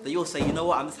thing. They all say, you know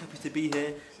what, I'm just happy to be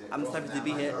here. I'm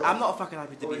not fucking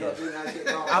happy to be here.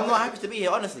 I'm not happy to be here,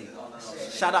 honestly.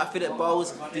 Shout out Philip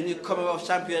Bowles, the new Commonwealth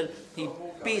champion. He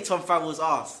beat Tom Farrell's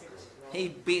ass. He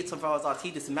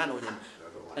dismantled him.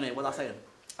 Anyway, what was I saying?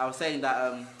 I was saying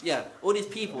that, all these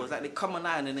people, it's like they come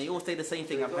online and they all say the same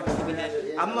thing. I'm happy to be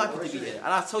here. I'm not happy to be here. And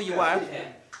I'll tell you why.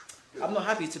 I'm not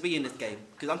happy to be in this game.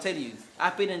 Because I'm telling you,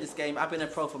 I've been in this game, I've been a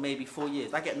pro for maybe 4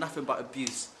 years. I get nothing but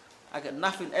abuse. I get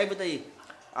nothing every day.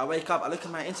 I wake up, I look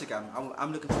at my Instagram,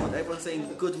 I'm looking forward. Everyone's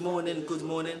saying, good morning.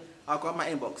 I go on my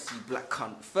inbox, you black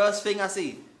cunt. First thing I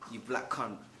see, you black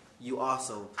cunt. You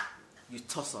arsehole. You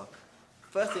tosser.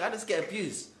 First thing, I just get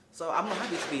abused. So I'm not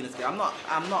happy to be in this game. I'm not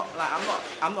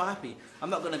happy. I'm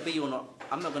not gonna be like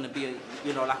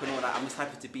and all that. I'm just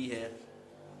happy to be here.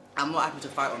 I'm not happy to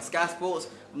fight on Sky Sports.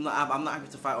 I'm not happy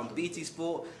to fight on BT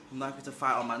Sport. I'm not happy to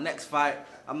fight on my next fight.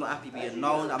 I'm not happy being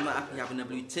known. I'm not happy having a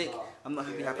blue tick. I'm not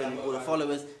happy having all the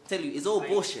followers. Tell you, it's all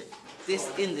bullshit.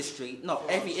 This industry, no,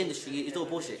 every industry is all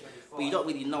bullshit. But you don't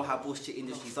really know how bullshit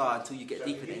industries are until you get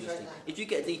deep in the industry. If you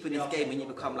get deep in this game and you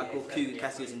become like all Cougar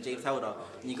Cassius and James Helder,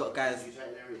 and you got guys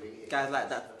like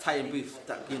that Ty and Booth,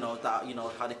 that you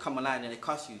know how they come online and they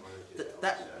cuss you.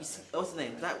 What's his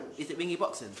name? That is it. Ringy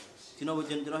Boxing. Do you know who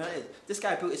it is? This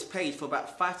guy built his page for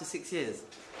about 5 to 6 years,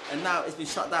 and now it's been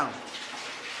shut down.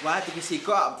 Why? Because he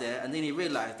got up there and then he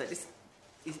realised that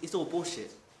it's all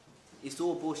bullshit. It's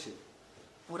all bullshit.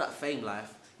 All that fame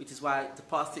life, which is why the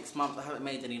past 6 months I haven't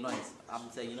made any noise. I'm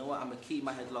saying, you know what? I'm gonna keep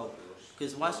my head low,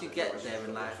 because once you get there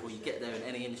in life, or you get there in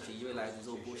any industry, you realise it's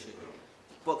all bullshit.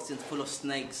 Boxing's full of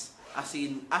snakes. I've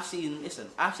seen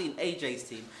AJ's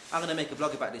team. I'm gonna make a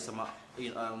blog about this on my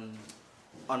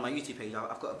YouTube page.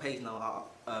 I've got a page now.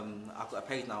 I've got a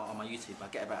page now on my YouTube. I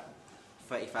get about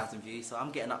 30,000 views, so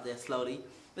I'm getting up there slowly.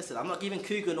 Listen, I'm not giving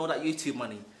Cougar all that YouTube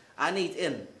money. I need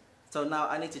in. So now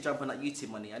I need to jump on that YouTube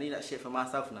money. I need that shit for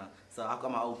myself now. So I've got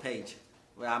my own page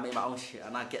where I make my own shit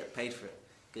and I get paid for it.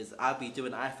 Because I'll be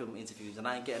doing iFilm interviews and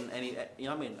I ain't getting any, you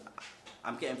know what I mean?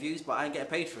 I'm getting views, but I ain't getting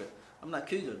paid for it. I'm like,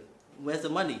 Cougar, where's the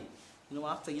money? You know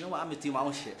what? I'm saying, you know what? I'm gonna do my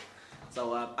own shit.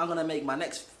 So I'm gonna make my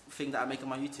next thing that I make on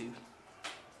my YouTube.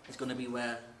 It's gonna be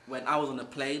when I was on a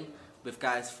plane with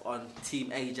guys on Team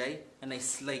AJ and they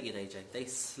slated AJ. They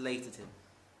slated him.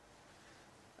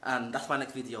 And that's my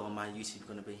next video on my YouTube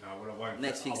gonna be.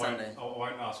 Next week Sunday. I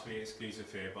won't ask for the exclusive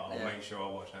here, but I'll make sure I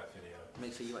watch that video.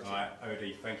 Make sure you watch it. Alright,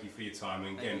 Odie, thank you for your time,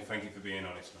 and again, thank you for being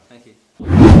honest, man. Thank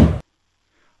you.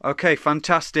 Okay,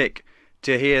 fantastic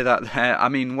to hear that there. I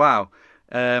mean, wow.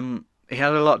 He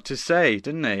had a lot to say,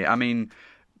 didn't he? I mean,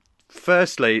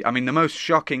 firstly, the most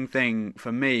shocking thing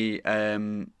for me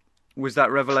was that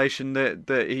revelation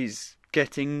that he's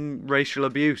getting racial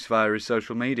abuse via his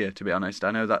social media, to be honest.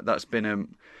 I know that's been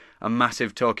a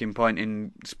massive talking point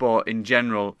in sport in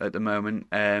general at the moment,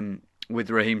 with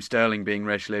Raheem Sterling being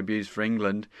racially abused for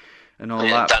England and all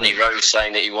that. Danny Rose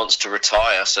saying that he wants to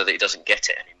retire so that he doesn't get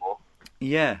it anymore.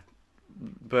 Yeah,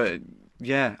 but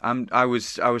yeah, I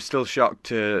was still shocked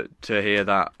to hear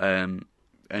that, and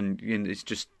it's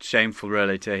just shameful,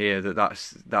 really, to hear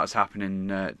that's happening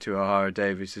to Ohara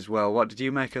Davies as well. What did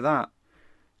you make of that?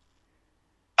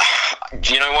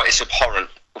 Do you know what? It's abhorrent.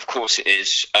 Of course it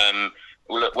is.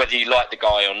 Look, whether you like the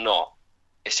guy or not,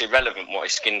 it's irrelevant what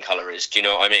his skin colour is. Do you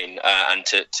know what I mean? And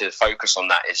to focus on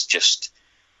that is just,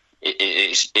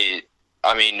 as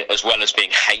well as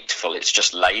being hateful, it's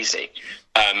just lazy.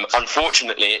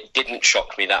 Unfortunately, it didn't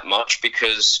shock me that much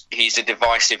because he's a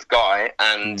divisive guy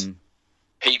and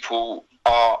people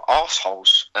are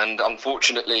arseholes. And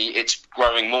unfortunately, it's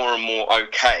growing more and more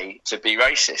okay to be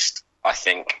racist, I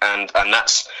think. And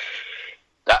that's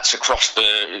across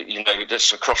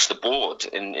the board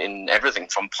in everything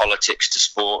from politics to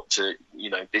sport to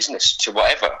business to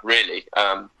whatever, really.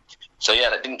 So yeah,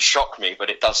 that didn't shock me, but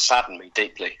it does sadden me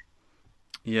deeply.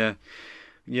 Yeah.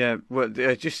 Well,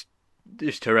 just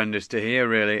horrendous to hear,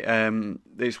 really.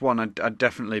 It's one I'd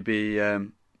definitely be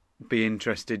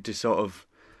interested to sort of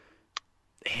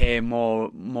hear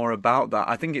more about that.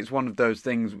 I think it's one of those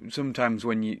things. Sometimes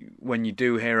when you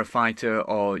do hear a fighter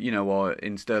or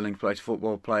in Sterling's place,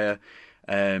 football player,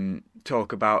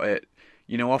 talk about it,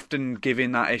 often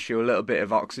giving that issue a little bit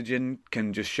of oxygen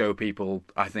can just show people,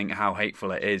 I think, how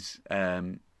hateful it is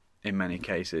in many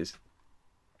cases.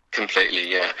 Completely,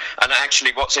 yeah. And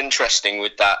actually, what's interesting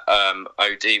with that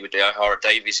with the Ohara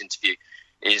Davies interview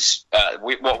is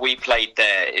what we played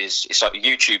there it's like a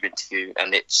YouTube interview,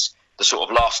 and it's the sort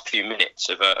of last few minutes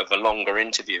of a longer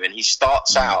interview, and he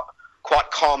starts out quite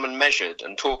calm and measured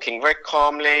and talking very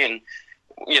calmly and,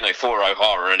 for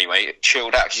Ohara anyway,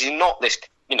 chilled out. Because he's not this,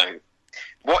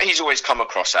 what he's always come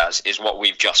across as is what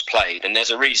we've just played, and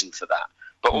there's a reason for that.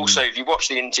 But also, if you watch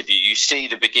the interview, you see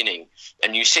the beginning,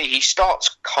 and you see he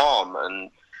starts calm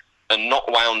and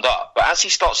not wound up. But as he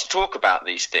starts to talk about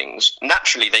these things,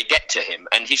 naturally they get to him,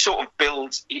 and he sort of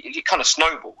builds, he kind of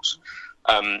snowballs.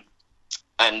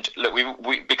 And look,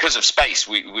 we because of space,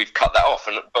 we've cut that off.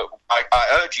 But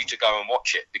I urge you to go and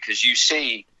watch it, because you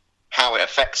see how it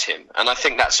affects him. And I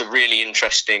think that's a really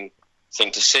interesting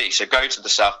thing to see. So go to the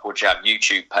Southpaw Jab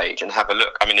YouTube page and have a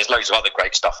look. There's loads of other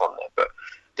great stuff on there, but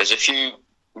there's a few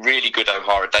really good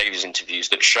Ohara Davies interviews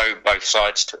that show both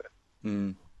sides to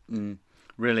it.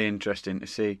 Really interesting to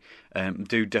see.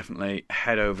 Do definitely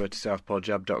head over to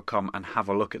southpawjab.com and have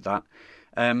a look at that.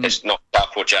 It's not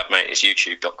Southpaw Jab, mate. It's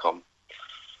youtube.com.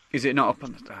 Is it not up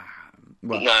on the...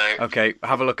 Well, no. Okay,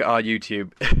 have a look at our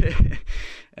YouTube.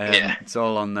 Yeah. It's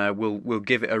all on there. We'll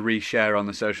give it a reshare on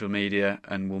the social media,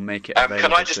 and we'll make it available.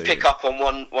 Can I just pick up on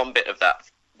one bit of that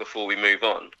before we move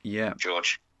on? Yeah.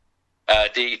 George.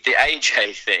 The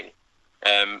AJ thing.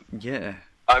 Yeah.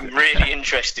 I'm really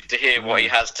interested to hear what he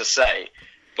has to say,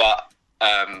 but...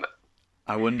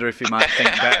 I wonder if he might think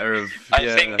better of...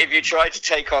 I think if you try to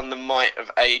take on the might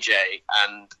of AJ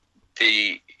and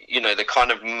the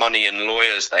kind of money and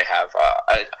lawyers they have,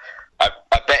 I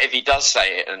bet if he does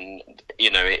say it, and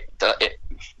it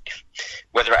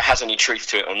whether it has any truth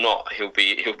to it or not, he'll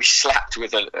be slapped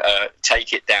with a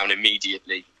take it down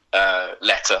immediately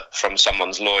letter from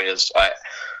someone's lawyers. I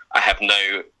have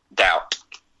no doubt.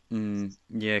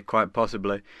 Yeah, quite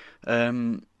possibly.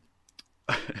 I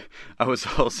was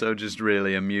also just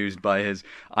really amused by his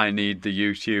 "I need the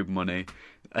YouTube money."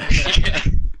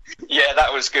 Yeah,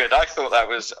 that was good. I thought that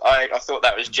was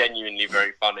genuinely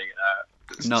very funny.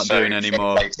 Not doing any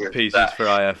more pieces for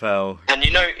IFL. And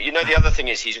you know the other thing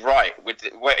is, he's right with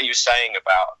what he was saying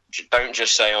about don't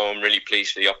just say, "Oh, I'm really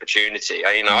pleased for the opportunity."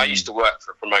 I used to work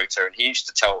for a promoter, and he used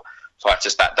to tell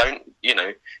fighters that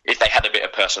if they had a bit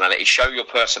of personality, show your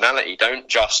personality. Don't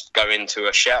just go into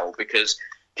a shell, because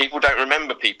people don't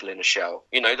remember people in a shell.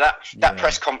 That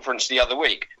press conference the other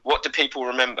week, what do people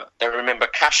remember? They remember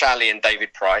Cash Ali and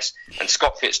David Price and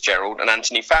Scott Fitzgerald and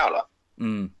Anthony Fowler.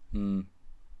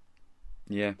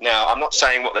 Yeah. Now, I'm not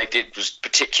saying what they did was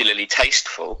particularly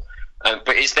tasteful,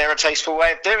 but is there a tasteful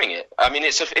way of doing it? I mean,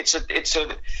 it's a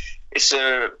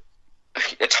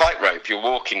tightrope you're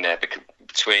walking there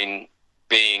between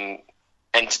being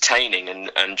entertaining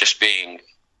and just being,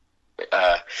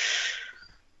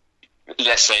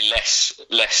 let's say,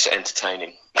 less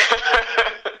entertaining.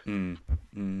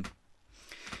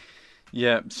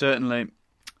 Yeah, certainly.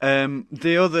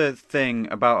 The other thing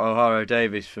about Ohara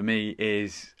Davies for me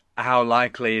is, how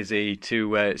likely is he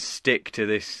to stick to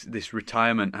this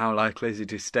retirement? How likely is he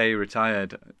to stay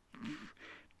retired?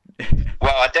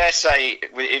 Well, I dare say,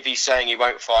 if he's saying he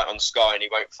won't fight on Sky and he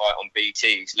won't fight on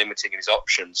BT, he's limiting his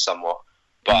options somewhat.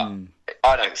 But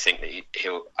I don't think that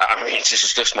he'll... I mean,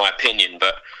 it's just my opinion,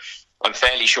 but I'm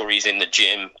fairly sure he's in the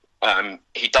gym.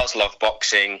 He does love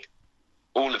boxing.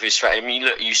 All of his... I mean,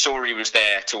 look, you saw he was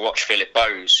there to watch Philip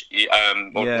Bowes.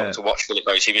 Not to watch Philip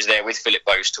Bowes. He was there with Philip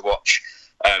Bowes to watch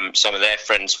some of their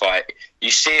friends fight.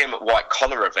 You see him at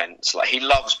white-collar events. Like, he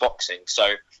loves boxing,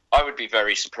 so I would be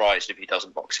very surprised if he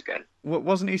doesn't box again.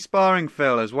 Wasn't he sparring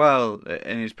Phil as well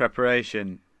in his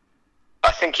preparation?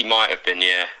 I think he might have been,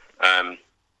 yeah.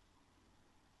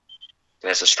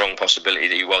 There's a strong possibility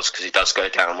that he was, because he does go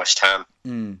down West Ham.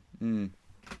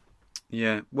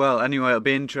 Yeah. Well, anyway, it'll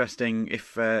be interesting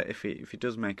if he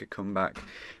does make a comeback,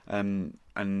 and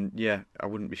yeah, I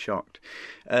wouldn't be shocked.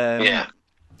 Yeah.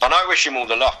 And I wish him all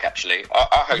the luck, actually.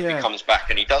 I hope he comes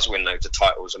back and he does win loads of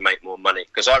titles and make more money,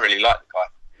 because I really like the guy.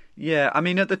 Yeah, I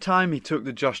mean, at the time he took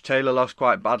the Josh Taylor loss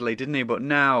quite badly, didn't he? But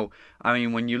now, I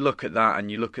mean, when you look at that and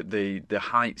you look at the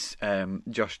heights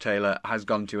Josh Taylor has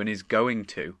gone to and is going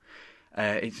to,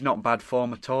 it's not bad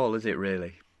form at all, is it,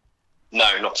 really?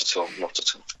 No, not at all, not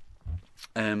at all.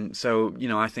 So,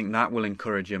 I think that will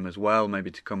encourage him as well,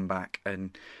 maybe to come back.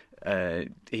 And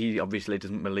he obviously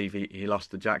doesn't believe he lost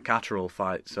the Jack Catterall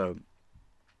fight, so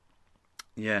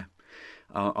yeah,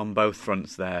 on both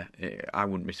fronts there, I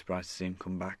wouldn't be surprised to see him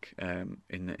come back in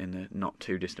the not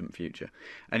too distant future.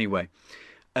 Anyway,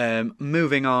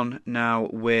 moving on now,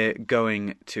 we're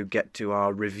going to get to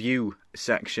our review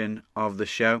section of the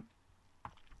show.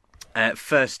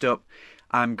 First up,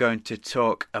 I'm going to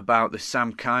talk about the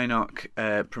Sam Kynock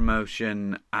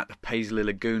promotion at the Paisley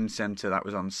Lagoon Centre. That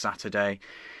was on Saturday.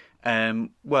 Well,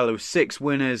 there were 6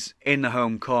 winners in the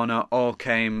home corner, all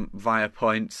came via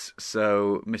points,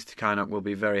 so Mr. Kynock will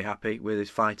be very happy with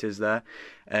his fighters there.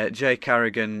 Jay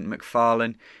Carrigan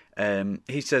McFarlane,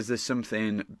 he says there's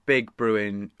something big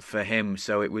brewing for him,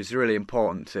 so it was really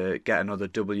important to get another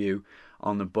W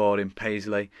on the board in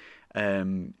Paisley,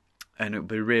 and it'll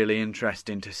be really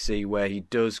interesting to see where he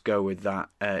does go with that.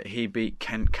 He beat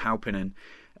Kent Kaupinen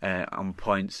on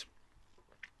points.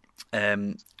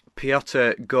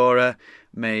 Piotr Gora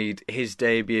made his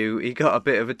debut. He got a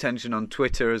bit of attention on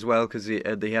Twitter as well, because he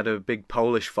had a big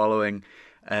Polish following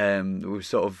who was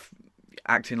sort of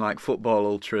acting like football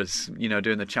ultras,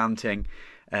 doing the chanting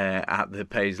at the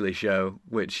Paisley show,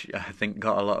 which I think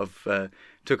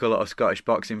took a lot of Scottish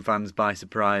boxing fans by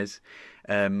surprise.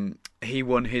 He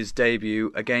won his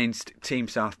debut against Team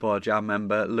Southpaw Jab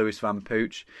member Lewis Van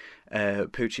Pooch.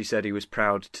 Poochie said he was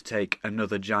proud to take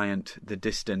another giant the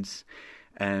distance.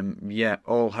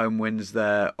 All home wins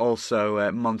there.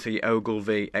 Also, Monty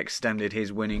Ogilvy extended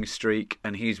his winning streak,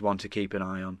 and he's one to keep an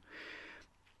eye on.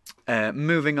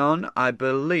 Moving on, I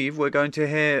believe we're going to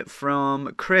hear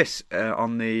from Chris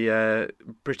on the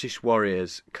British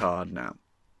Warriors card now.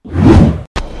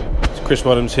 It's Chris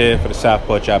Wadhams here for the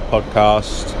SOUTHPAW Jab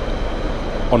Podcast.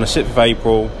 On the 6th of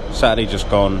April, Saturday just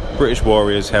gone, British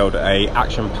Warriors held a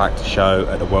action-packed show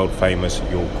at the world-famous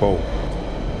York Hall.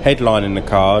 Headlining the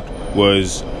card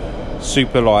was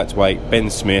super lightweight Ben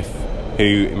Smith,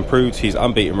 who improved his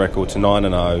unbeaten record to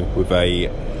 9-0 with a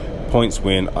points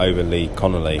win over Lee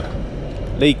Connolly.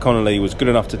 Lee Connolly was good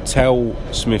enough to tell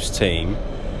Smith's team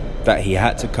that he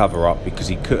had to cover up because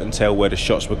he couldn't tell where the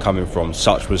shots were coming from,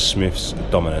 such was Smith's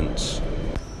dominance.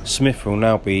 Smith will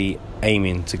now be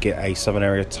aiming to get a Southern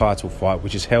Area title fight,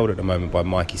 which is held at the moment by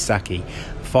Mikey Saki.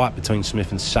 The fight between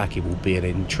Smith and Saki will be an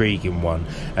intriguing one,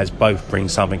 as both bring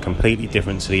something completely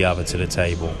different to the other to the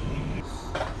table.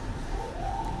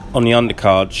 On the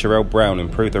undercard, Sherelle Brown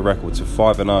improved the record to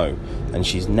 5-0, and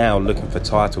she's now looking for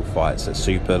title fights at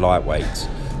super lightweight.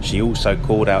 She also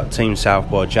called out Team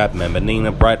SOUTHPAW Jab member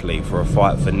Nina Bradley for a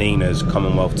fight for Nina's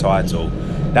Commonwealth title.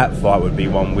 That fight would be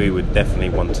one we would definitely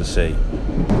want to see.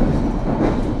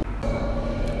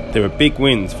 There were big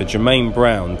wins for Jermaine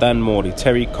Brown, Dan Morley,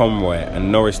 Terry Conroy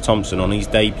and Norris Thompson on his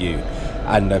debut,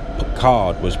 and the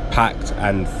card was packed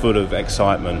and full of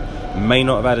excitement. May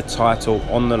not have had a title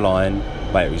on the line,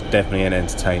 but it was definitely an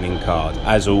entertaining card,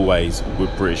 as always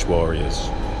with British Warriors.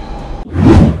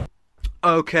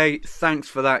 Okay, thanks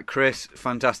for that, Chris.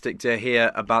 Fantastic to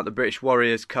hear about the British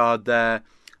Warriors card there.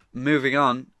 Moving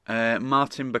on,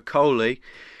 Martin Bakole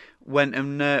went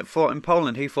and fought in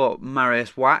Poland. He fought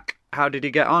Mariusz Wach. How did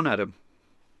he get on, Adam?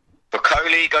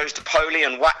 Bakole goes to Poli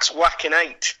and whacks Wach in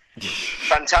 8.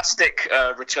 Fantastic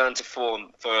return to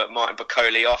form for Martin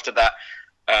Bakole after that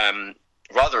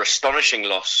rather astonishing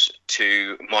loss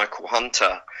to Michael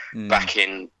Hunter back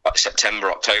in September,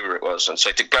 October it was. And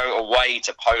so to go away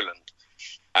to Poland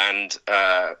and...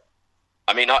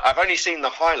 I've only seen the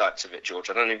highlights of it, George.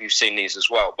 I don't know if you've seen these as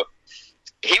well, but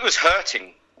he was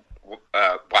hurting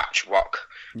Wach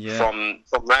from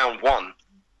round one.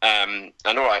 And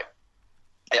all right,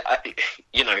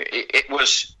 it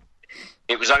was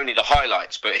only the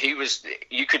highlights, but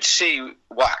you could see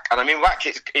Wach, and I mean Wach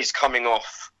is coming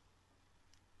off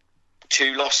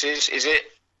 2 losses, is it?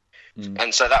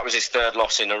 And so that was his 3rd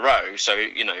loss in a row. So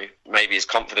maybe his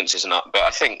confidence isn't up, but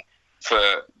I think for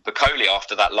Bakole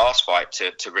after that last fight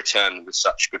to return with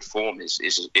such good form is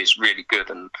really good,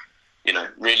 and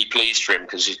really pleased for him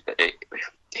because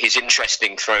he's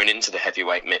interesting thrown into the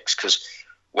heavyweight mix because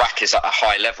Wach is at a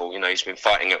high level. He's been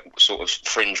fighting at sort of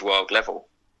fringe world level.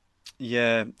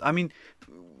 Yeah, I mean,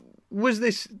 was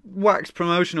this Wach's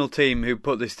promotional team who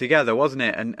put this together, wasn't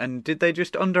it? And did they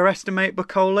just underestimate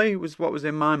Bakole? Was what was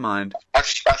in my mind. I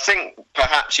think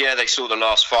perhaps, they saw the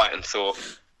last fight and thought,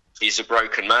 he's a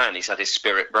broken man. He's had his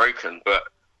spirit broken, but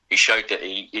he showed that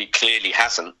he clearly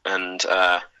hasn't. And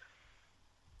by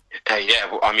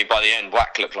the end,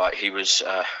 Wach looked like he was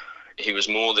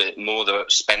more the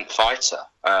spent fighter,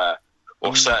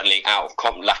 or certainly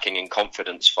lacking in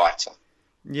confidence fighter.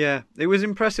 Yeah, it was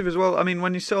impressive as well. I mean,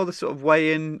 when you saw the sort of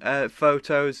weigh-in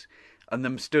photos and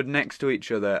them stood next to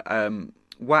each other,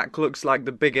 Wach looks like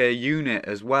the bigger unit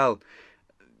as well.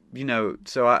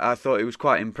 So I thought it was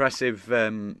quite impressive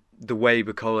the way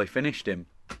Bakole finished him.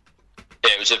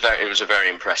 Yeah, it was a very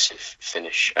impressive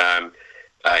finish.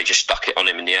 He just stuck it on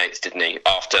him in the 8th, didn't he?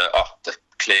 After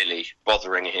clearly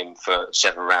bothering him for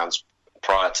 7 rounds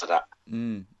prior to that.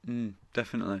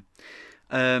 Definitely.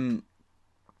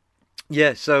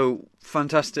 So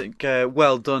fantastic.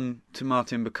 Well done to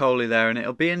Martin Bakole there, and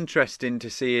it'll be interesting to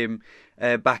see him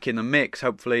back in the mix.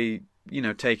 Hopefully,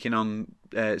 taking on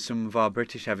some of our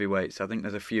British heavyweights. I think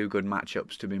there's a few good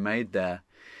matchups to be made there.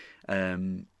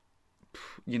 I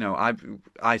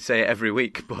say it every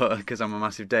week, but because I'm a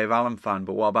massive Dave Allen fan.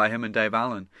 But what about him and Dave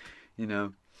Allen?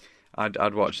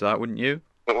 I'd watch that, wouldn't you?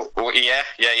 Well, yeah.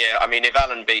 I mean, if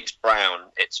Allen beats Brown,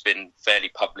 it's been fairly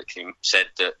publicly said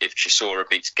that if Chisora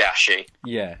beats Gashi,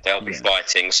 they'll be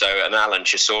fighting. So an Allen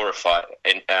Chisora fight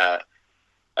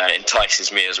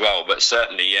entices me as well. But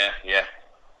certainly, yeah.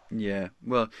 Yeah,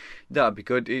 well, that'd be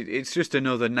good. It's just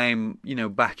another name,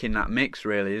 back in that mix,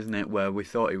 really, isn't it? Where we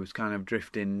thought he was kind of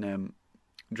drifting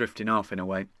off in a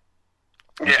way.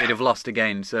 If he'd have lost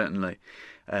again, certainly,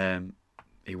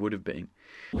 he would have been.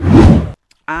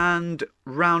 And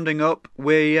rounding up,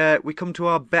 we come to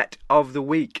our bet of the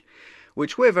week,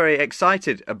 which we're very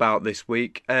excited about this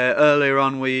week. Earlier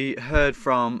on, we heard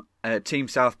from Team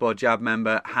SOUTHPAW Jab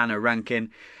member Hannah Rankin,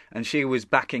 and she was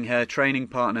backing her training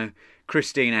partner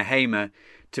Christina Hamer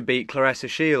to beat Claressa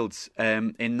Shields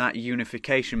in that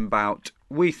unification bout.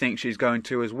 We think she's going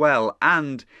to as well.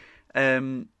 And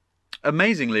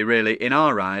amazingly, really, in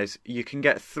our eyes, you can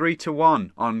get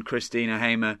 3-1 on Christina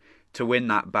Hamer to win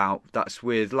that bout. That's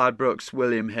with Ladbrokes,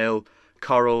 William Hill,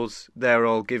 Corals. They're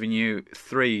all giving you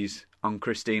 3s on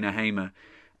Christina Hamer.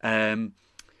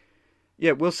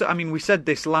 Yeah, we said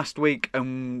this last week,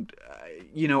 and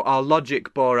our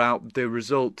logic bore out. The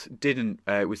result didn't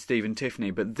with Steve and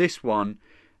Tiffany, but this one,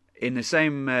 in the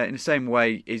same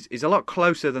way, is a lot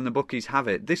closer than the bookies have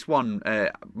it. This one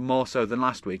more so than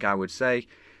last week, I would say.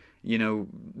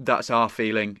 That's our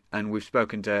feeling, and we've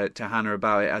spoken to Hannah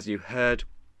about it, as you heard.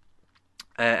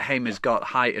 Hamer's got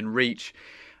height and reach,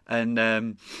 and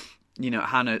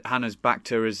Hannah's backed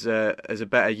her as a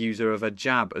better user of a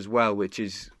jab as well, which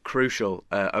is crucial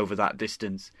over that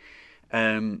distance.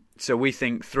 So we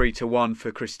think 3-1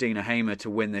 for Christina Hamer to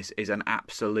win this is an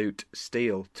absolute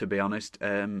steal, to be honest.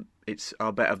 It's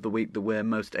our bet of the week that we're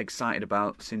most excited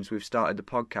about since we've started the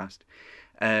podcast.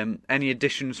 Any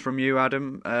additions from you,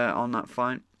 Adam, on that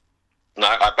fight? No,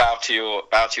 I bow to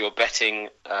your betting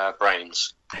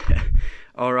brains.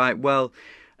 All right, well,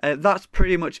 that's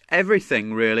pretty much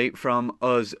everything, really, from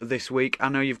us this week. I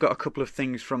know you've got a couple of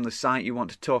things from the site you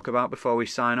want to talk about before we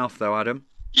sign off, though, Adam.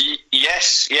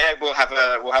 Yes, yeah, we'll have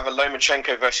a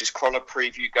Lomachenko versus Crolla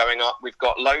preview going up. We've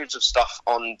got loads of stuff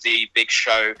on the big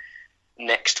show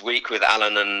next week with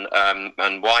Alan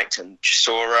and White and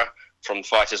Chisora from the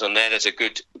fighters on there. There's a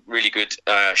really good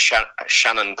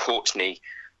Shannon Courtney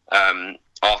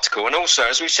article, and also,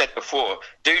 as we said before,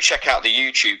 do check out the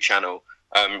YouTube channel.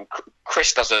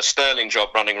 Chris does a sterling job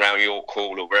running around York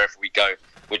Hall or wherever we go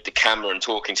with the camera and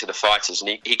talking to the fighters,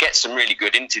 and he gets some really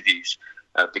good interviews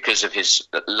because of his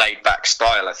laid-back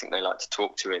style. I think they like to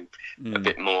talk to him a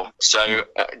bit more. So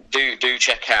do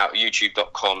check out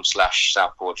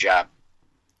youtube.com/Southpaw Jab.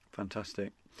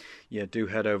 Fantastic. Yeah, do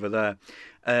head over there.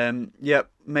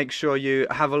 Make sure you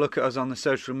have a look at us on the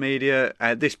social media.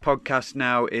 This podcast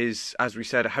now is, as we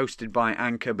said, hosted by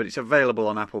Anchor, but it's available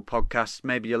on Apple Podcasts.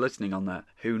 Maybe you're listening on there.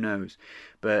 Who knows?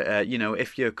 But,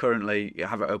 if you currently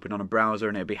have it open on a browser,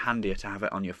 and it'd be handier to have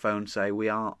it on your phone, say, we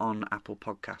are on Apple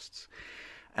Podcasts.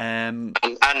 And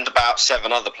about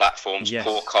 7 other platforms, yes.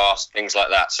 Podcast, things like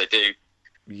that. So do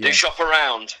shop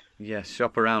around. Yes,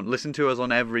 shop around. Listen to us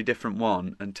on every different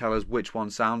one and tell us which one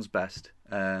sounds best.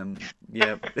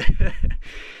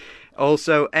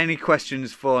 Also, any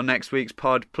questions for next week's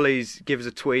pod, please give us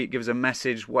a tweet, give us a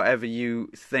message, whatever you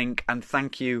think. And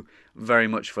thank you very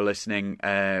much for listening.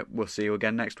 We'll see you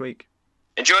again next week.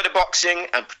 Enjoy the boxing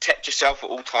and protect yourself at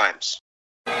all times.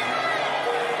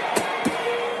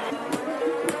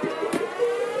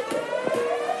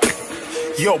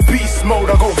 Yo, beast mode,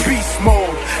 I go beast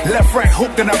mode. Left, right,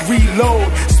 hook, then I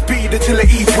reload. Speed until the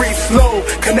E breathe slow.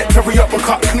 Connect, hurry up and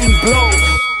cut clean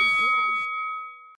blows.